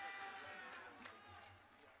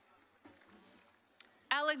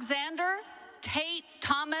 Alexander Tate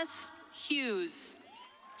Thomas Hughes.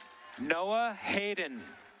 Noah Hayden.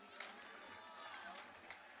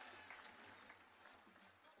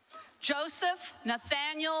 Joseph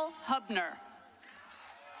Nathaniel Hubner.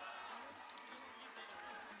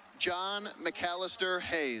 John McAllister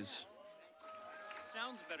Hayes.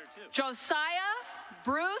 Sounds better too. Josiah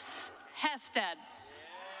Bruce Hested.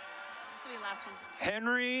 This will be the last one.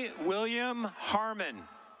 Henry William Harmon.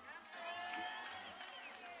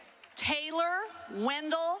 Taylor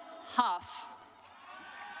Wendell Huff.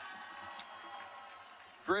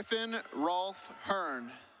 Griffin Rolfe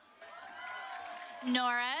Hearn.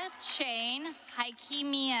 Nora Chain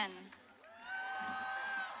Haikimian.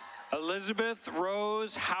 Elizabeth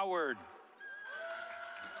Rose Howard.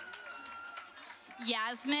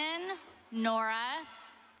 Yasmin Nora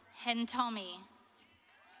Hentomi.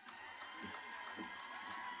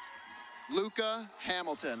 Luca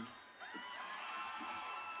Hamilton.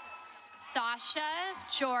 Sasha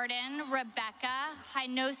Jordan Rebecca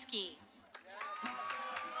Hynoski.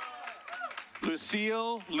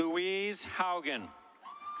 Lucille Louise Haugen.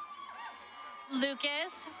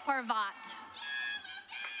 Lucas Horvat.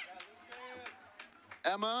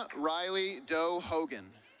 Emma Riley Doe Hogan.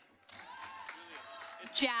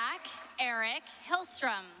 Jack Eric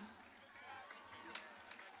Hillstrom.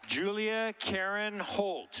 Julia Karen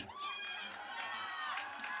Holt.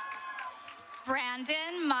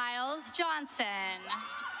 Brandon Miles Johnson.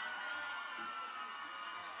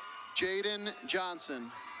 Jaden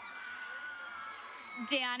Johnson.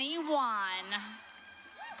 Danny Wan.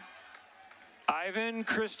 Ivan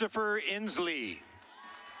Christopher Inslee.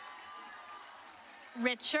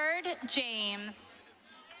 Richard James.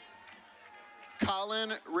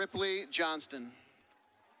 Colin Ripley Johnston.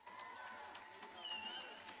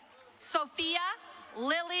 Sophia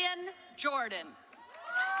Lillian Jordan.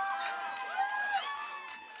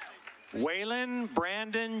 Waylon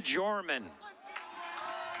Brandon Jorman.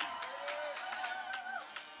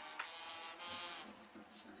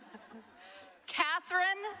 Catherine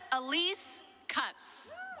Elise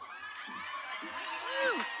Cutts.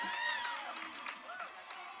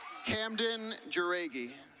 Camden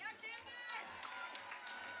Juregi.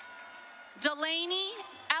 Delaney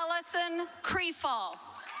Allison Creefall.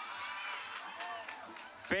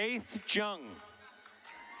 Faith Jung.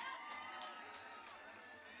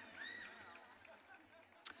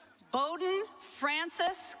 Bowden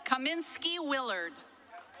Francis Kaminsky Willard.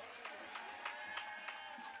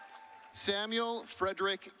 Samuel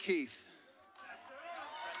Frederick Keith.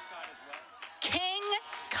 King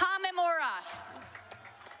Kamimura.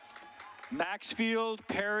 Maxfield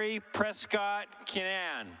Perry Prescott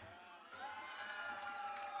Kinan.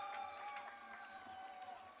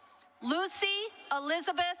 Lucy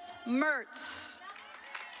Elizabeth Mertz.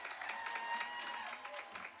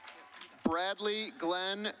 Bradley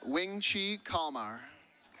Glenn Wing-Chi Kalmar.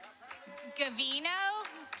 Gavino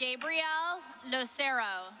Gabriel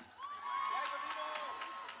Lucero.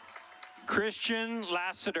 Christian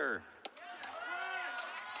Lassiter.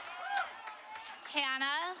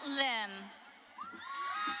 Hannah Lim.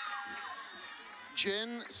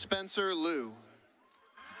 Jin Spencer Liu.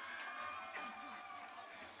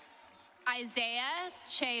 Isaiah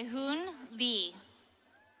Chehun Lee.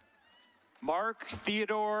 Mark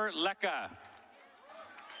Theodore Lecca.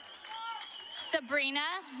 Sabrina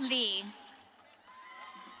Lee.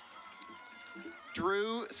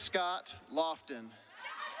 Drew Scott Lofton.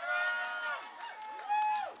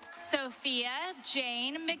 Sophia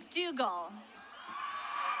Jane McDougall.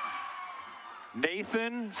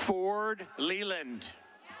 Nathan Ford Leland.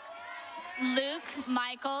 Luke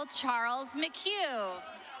Michael Charles McHugh.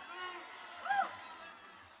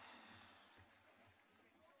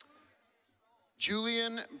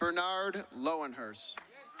 Julian Bernard Lowenhurst.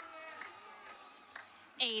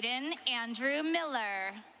 Aiden Andrew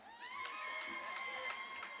Miller.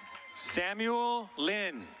 Samuel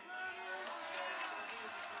Lynn.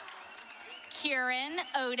 Kieran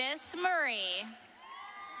Otis Murray.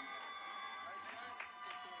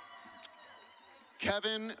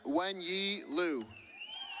 Kevin Wenyi Liu.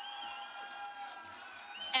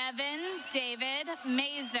 Evan David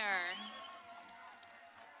Mazer.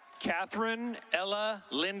 Catherine Ella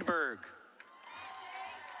Lindberg.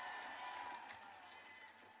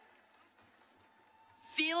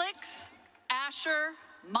 Felix Asher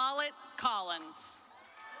Mollet Collins.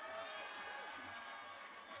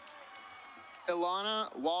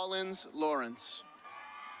 Ilana Wallens Lawrence.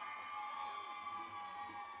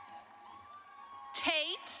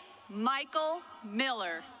 Tate Michael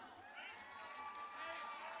Miller.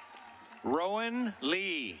 Rowan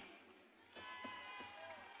Lee.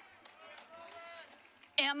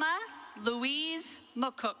 Emma Louise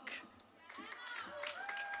McCook.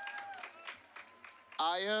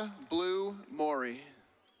 Aya Blue Maury.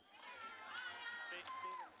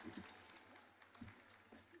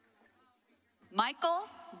 Michael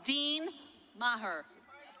Dean Maher.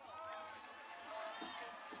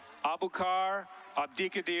 Abukar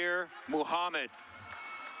Abdikadir Muhammad.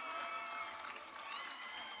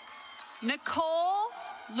 Nicole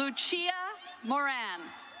Lucia Moran.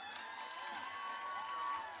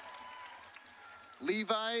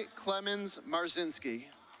 Levi Clemens Marzinski.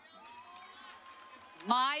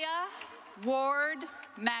 Maya Ward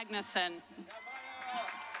Magnuson.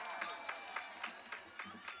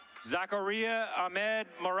 Zachariah Ahmed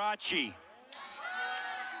Marachi.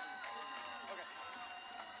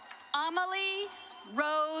 Amelie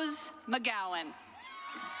Rose McGowan.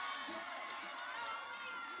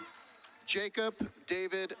 Jacob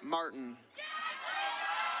David Martin.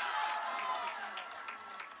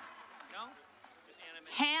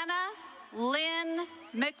 Hannah Lynn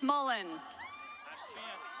McMullen.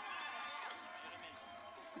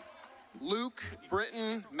 Luke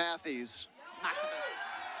Britton Matthews.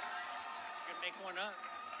 Make one up.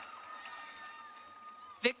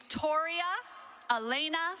 Victoria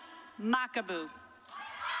Elena Makabu.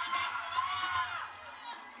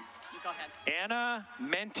 You go ahead. Anna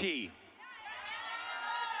Menti.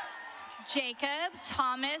 Jacob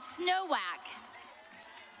Thomas Nowak.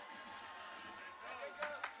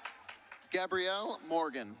 Gabrielle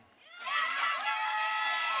Morgan.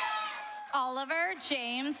 Oliver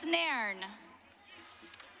James Nairn.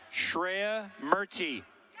 Shreya Murti.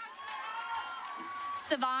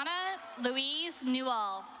 Savannah Louise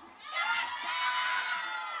Newell.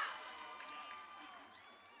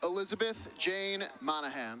 Elizabeth Jane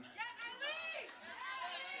Monahan.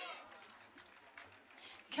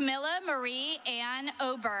 Camilla Marie Ann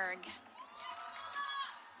Oberg.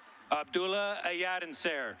 Abdullah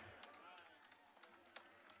Ayadanser.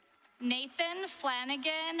 Nathan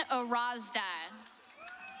Flanagan Orazda.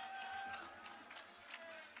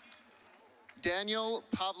 Daniel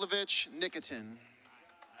Pavlovich Nikitin.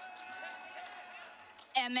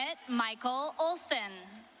 Emmett Michael Olson.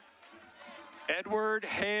 Edward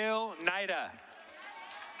Hale Nida.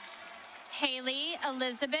 Haley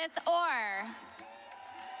Elizabeth Orr.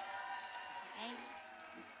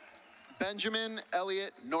 Benjamin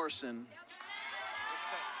Elliott Norson.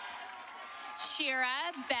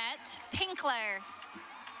 Shira Bet Pinkler.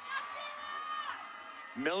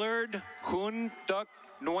 Millard Hun Duk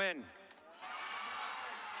Nguyen.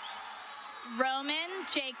 Roman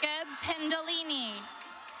Jacob Pendolini.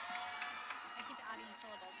 I keep adding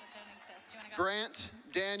syllables that don't exist. Do you want to go? Grant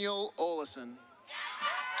Daniel Olison.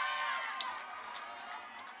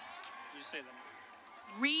 You say them.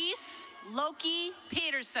 Reese Loki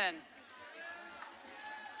Peterson.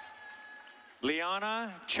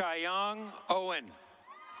 Liana Chayang Owen.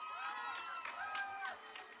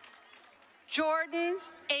 Jordan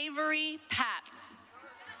Avery Pat.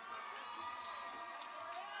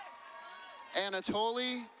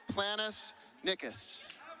 Anatoly Planis Nikas.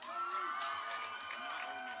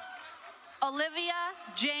 Olivia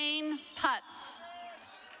Jane Putz.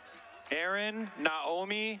 Erin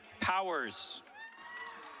Naomi Powers.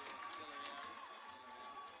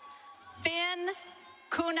 Finn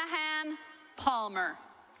Cunahan Palmer.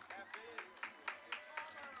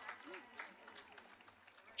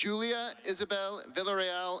 Julia Isabel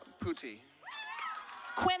Villarreal Putti.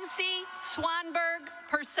 Quincy Swanberg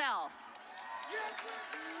Purcell.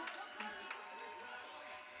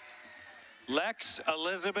 Lex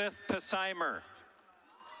Elizabeth Pesimer.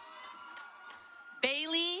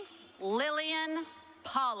 Bailey Lillian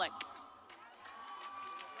Pollock.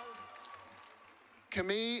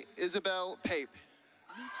 Camille Isabel Pape.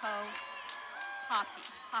 Mito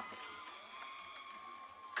Poppy.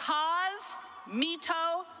 Kaz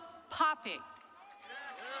Mito Poppy.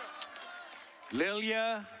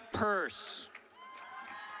 Lilia Purse.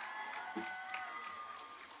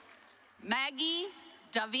 Maggie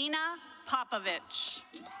Davina Popovich.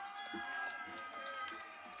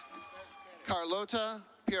 Carlota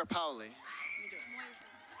Pierpaoli.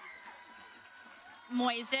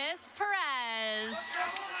 Moises Perez.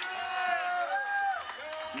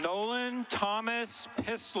 Nolan Thomas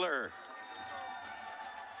Pissler.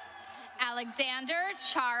 Alexander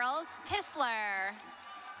Charles Pissler.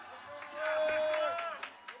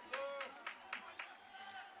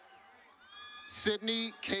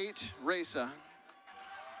 Sydney Kate Reza.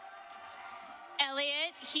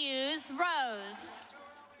 Elliot Hughes Rose.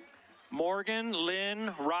 Morgan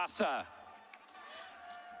Lynn Rasa.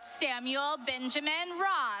 Samuel Benjamin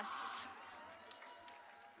Ross.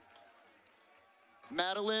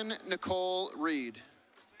 Madeline Nicole Reed.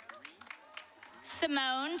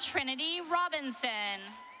 Simone Trinity Robinson.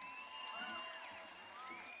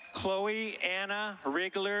 Chloe Anna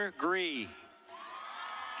Rigler Gree.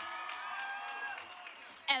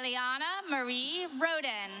 Eliana Marie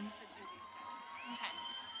Roden. Okay.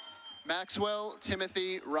 Maxwell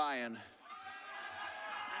Timothy Ryan.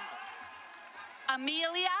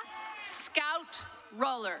 Amelia Scout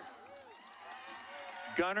Roller.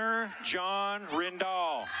 Gunnar John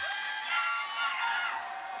Rindall.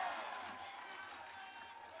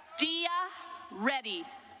 Dia Reddy.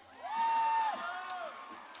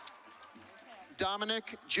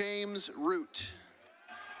 Dominic James Root.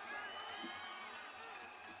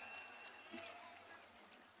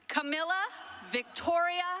 Camilla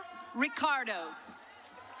Victoria Ricardo.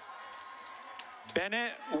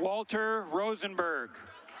 Bennett Walter Rosenberg.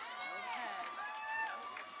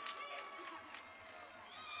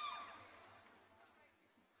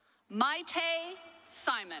 Maite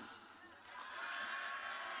Simon.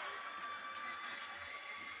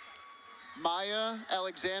 Maya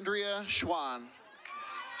Alexandria Schwan.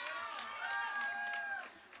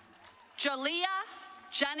 Jalea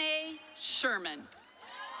Janae Sherman.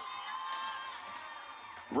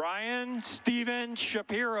 Ryan Stephen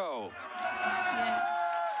Shapiro.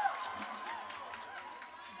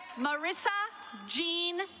 Marissa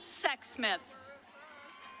Jean Sexsmith.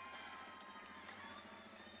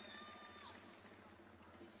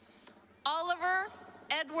 Oliver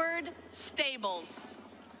Edward Stables.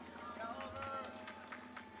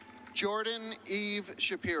 Jordan Eve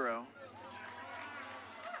Shapiro.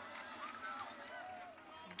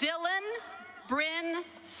 Dylan Bryn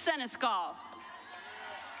Seneschal.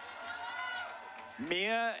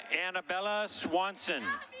 Mia Annabella Swanson.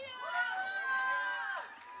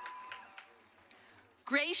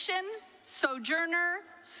 Gratian Sojourner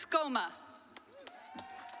Scoma.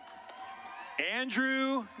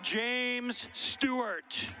 Andrew James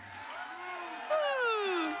Stewart.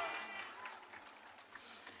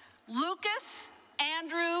 Lucas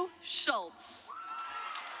Andrew Schultz.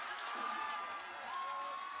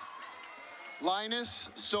 Linus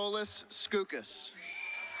Solis Skukas.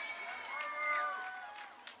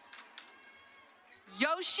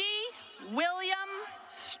 Yoshi William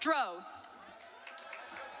Stroh. You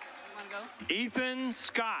wanna go? Ethan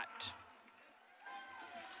Scott.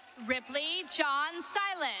 Ripley John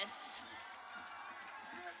Silas.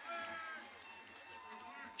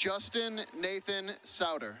 Justin Nathan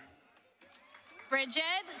Souter. Bridget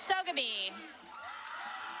Sogaby.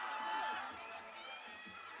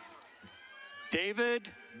 David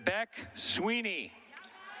Beck Sweeney.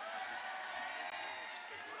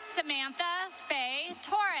 Samantha Faye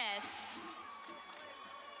Torres.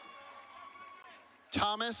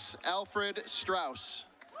 Thomas Alfred Strauss.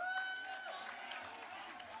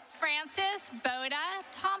 Francis Boda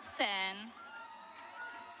Thompson.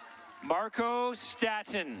 Marco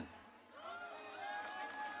Staton.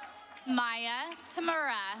 Maya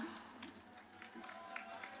Tamura.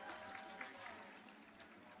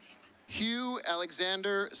 Hugh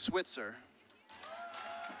Alexander Switzer.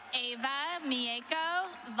 Ava Mieko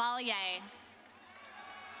Vallier.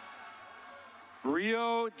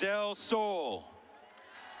 Rio del Sol.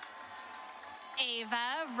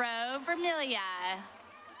 Ava Rowe Vermilia.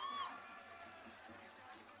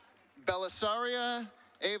 Belisaria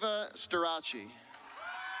Ava Starachi.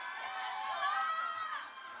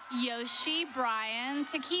 Yoshi Brian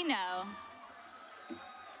Taquino.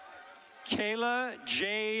 Kayla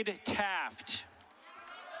Jade Taft.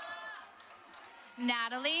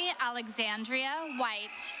 Natalie Alexandria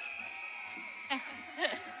White.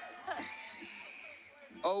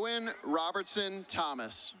 Owen Robertson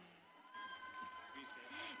Thomas.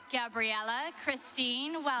 Gabriella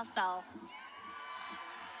Christine Welsel.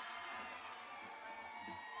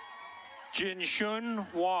 Jinshun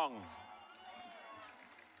Wong.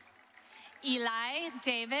 Eli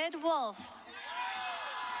David Wolf.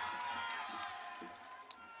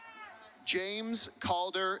 James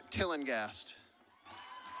Calder Tillengast.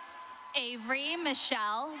 Avery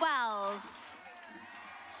Michelle Wells.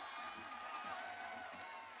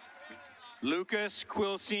 Lucas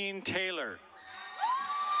Quilcene Taylor.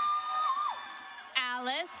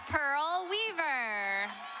 Alice Pearl Weaver.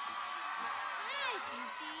 Hi,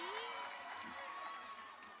 Gigi.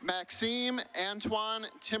 Maxime Antoine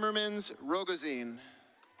Timmermans Rogozine.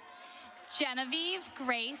 Genevieve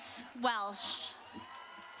Grace Welsh.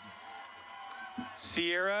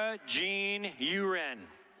 Sierra Jean Uren.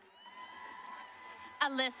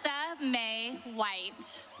 Alyssa May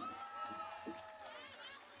White.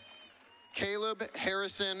 Caleb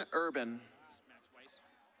Harrison Urban.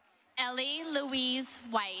 Ellie Louise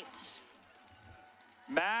White.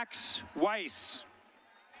 Max Weiss.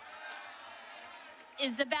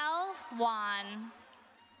 Isabel Wan.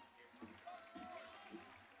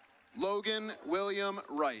 Logan William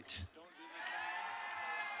Wright.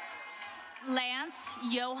 Lance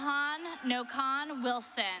Johan Nokan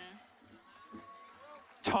Wilson.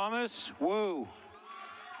 Thomas Wu.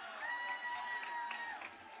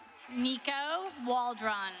 Nico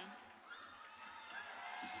Waldron.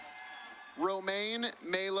 Romaine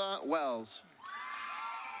Mela Wells.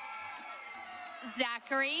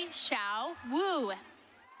 Zachary Xiao Wu.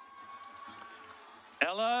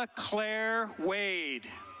 Ella Claire Wade.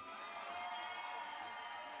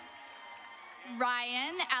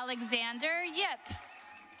 Ryan Alexander Yip.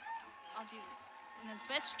 I'll do, and then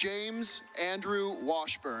switch. James Andrew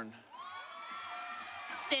Washburn.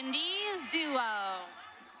 Cindy Zuo.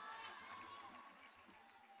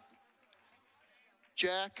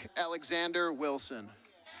 Jack Alexander Wilson.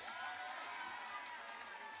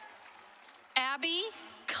 Abby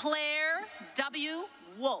Claire W.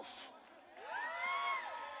 Wolf.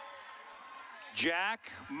 Jack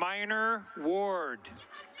Minor Ward.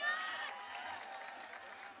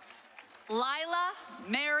 Lila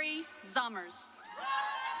Mary Zummers.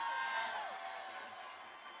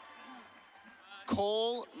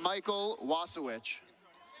 Cole Michael Wasowich.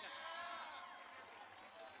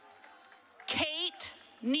 Kate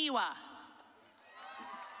Niwa.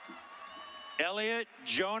 Elliot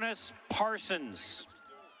Jonas Parsons.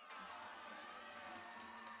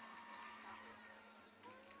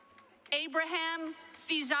 Abraham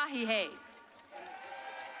Fizahihe.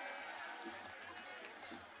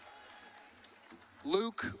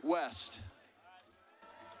 Luke West.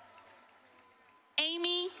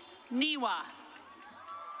 Amy Niwa.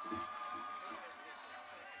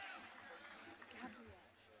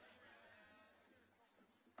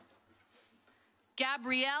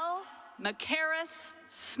 Gabrielle McCarris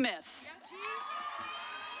Smith.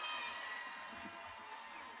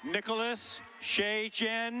 Nicholas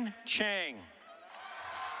Shei-Jen Chang.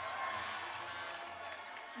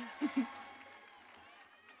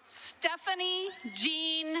 Stephanie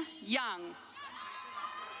Jean Young.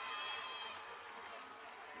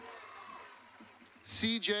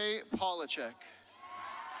 CJ Polachek.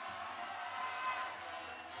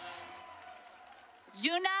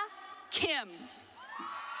 Yuna Kim.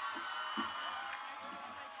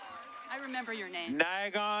 I remember your name.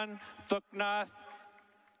 Nagon Thuknath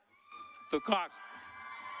Thukak.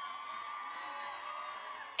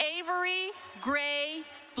 Avery Gray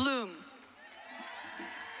Bloom.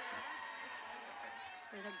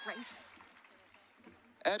 Grace.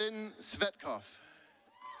 Eden Svetkov.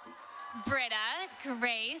 Britta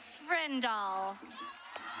Grace Rendall.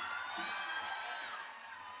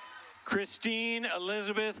 Christine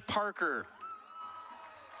Elizabeth Parker.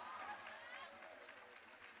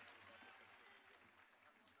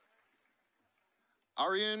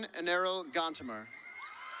 Aryan Enero Gantimer.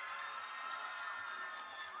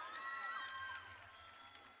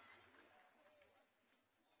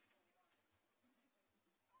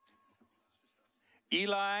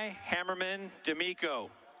 Eli Hammerman D'Amico.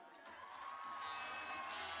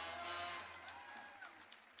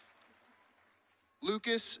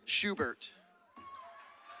 Lucas Schubert.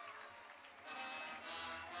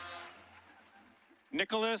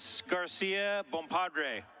 Nicholas Garcia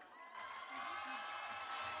Bompadre.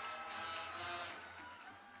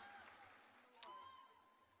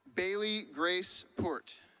 Bailey Grace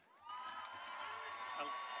Port.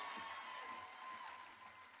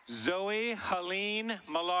 Zoe Helene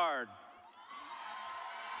Millard.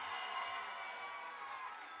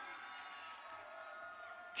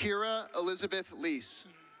 Kira Elizabeth Lease.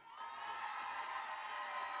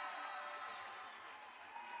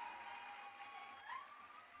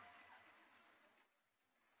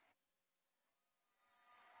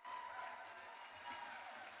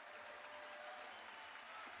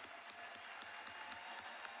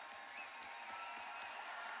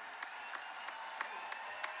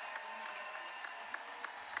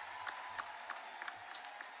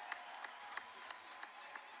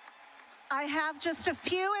 I have just a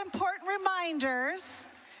few important reminders.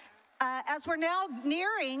 As we're now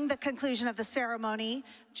nearing the conclusion of the ceremony,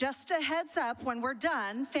 just a heads up, when we're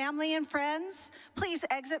done, family and friends, please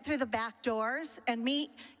exit through the back doors and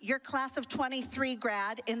meet your class of 23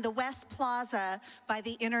 grad in the West Plaza by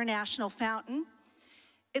the International Fountain.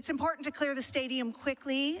 It's important to clear the stadium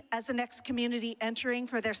quickly, as the next community entering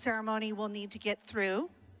for their ceremony will need to get through.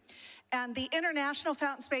 And the International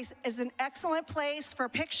Fountain Space is an excellent place for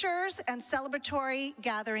pictures and celebratory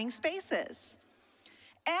gathering spaces.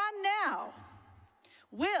 And now,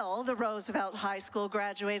 will the Roosevelt High School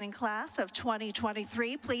graduating class of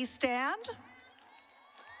 2023 please stand?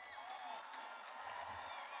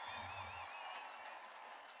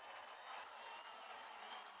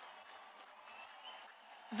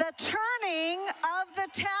 The turning of the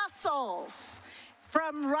tassels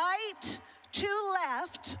from right to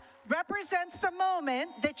left represents the moment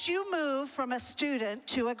that you move from a student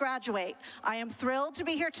to a graduate. I am thrilled to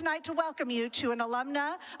be here tonight to welcome you to an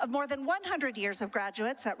alumna of more than 100 years of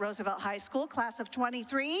graduates at Roosevelt High School, class of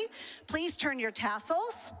 23. Please turn your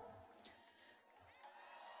tassels.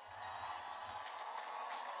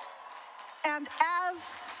 And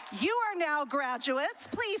as you are now graduates,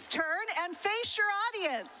 please turn and face your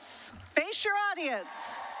audience. Face your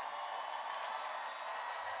audience.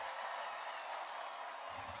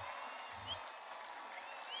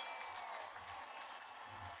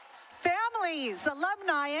 Families,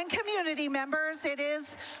 alumni, and community members, it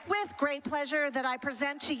is with great pleasure that I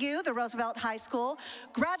present to you the Roosevelt High School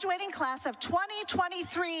graduating class of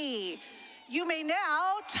 2023. You may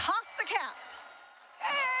now toss the cap.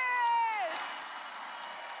 Hey!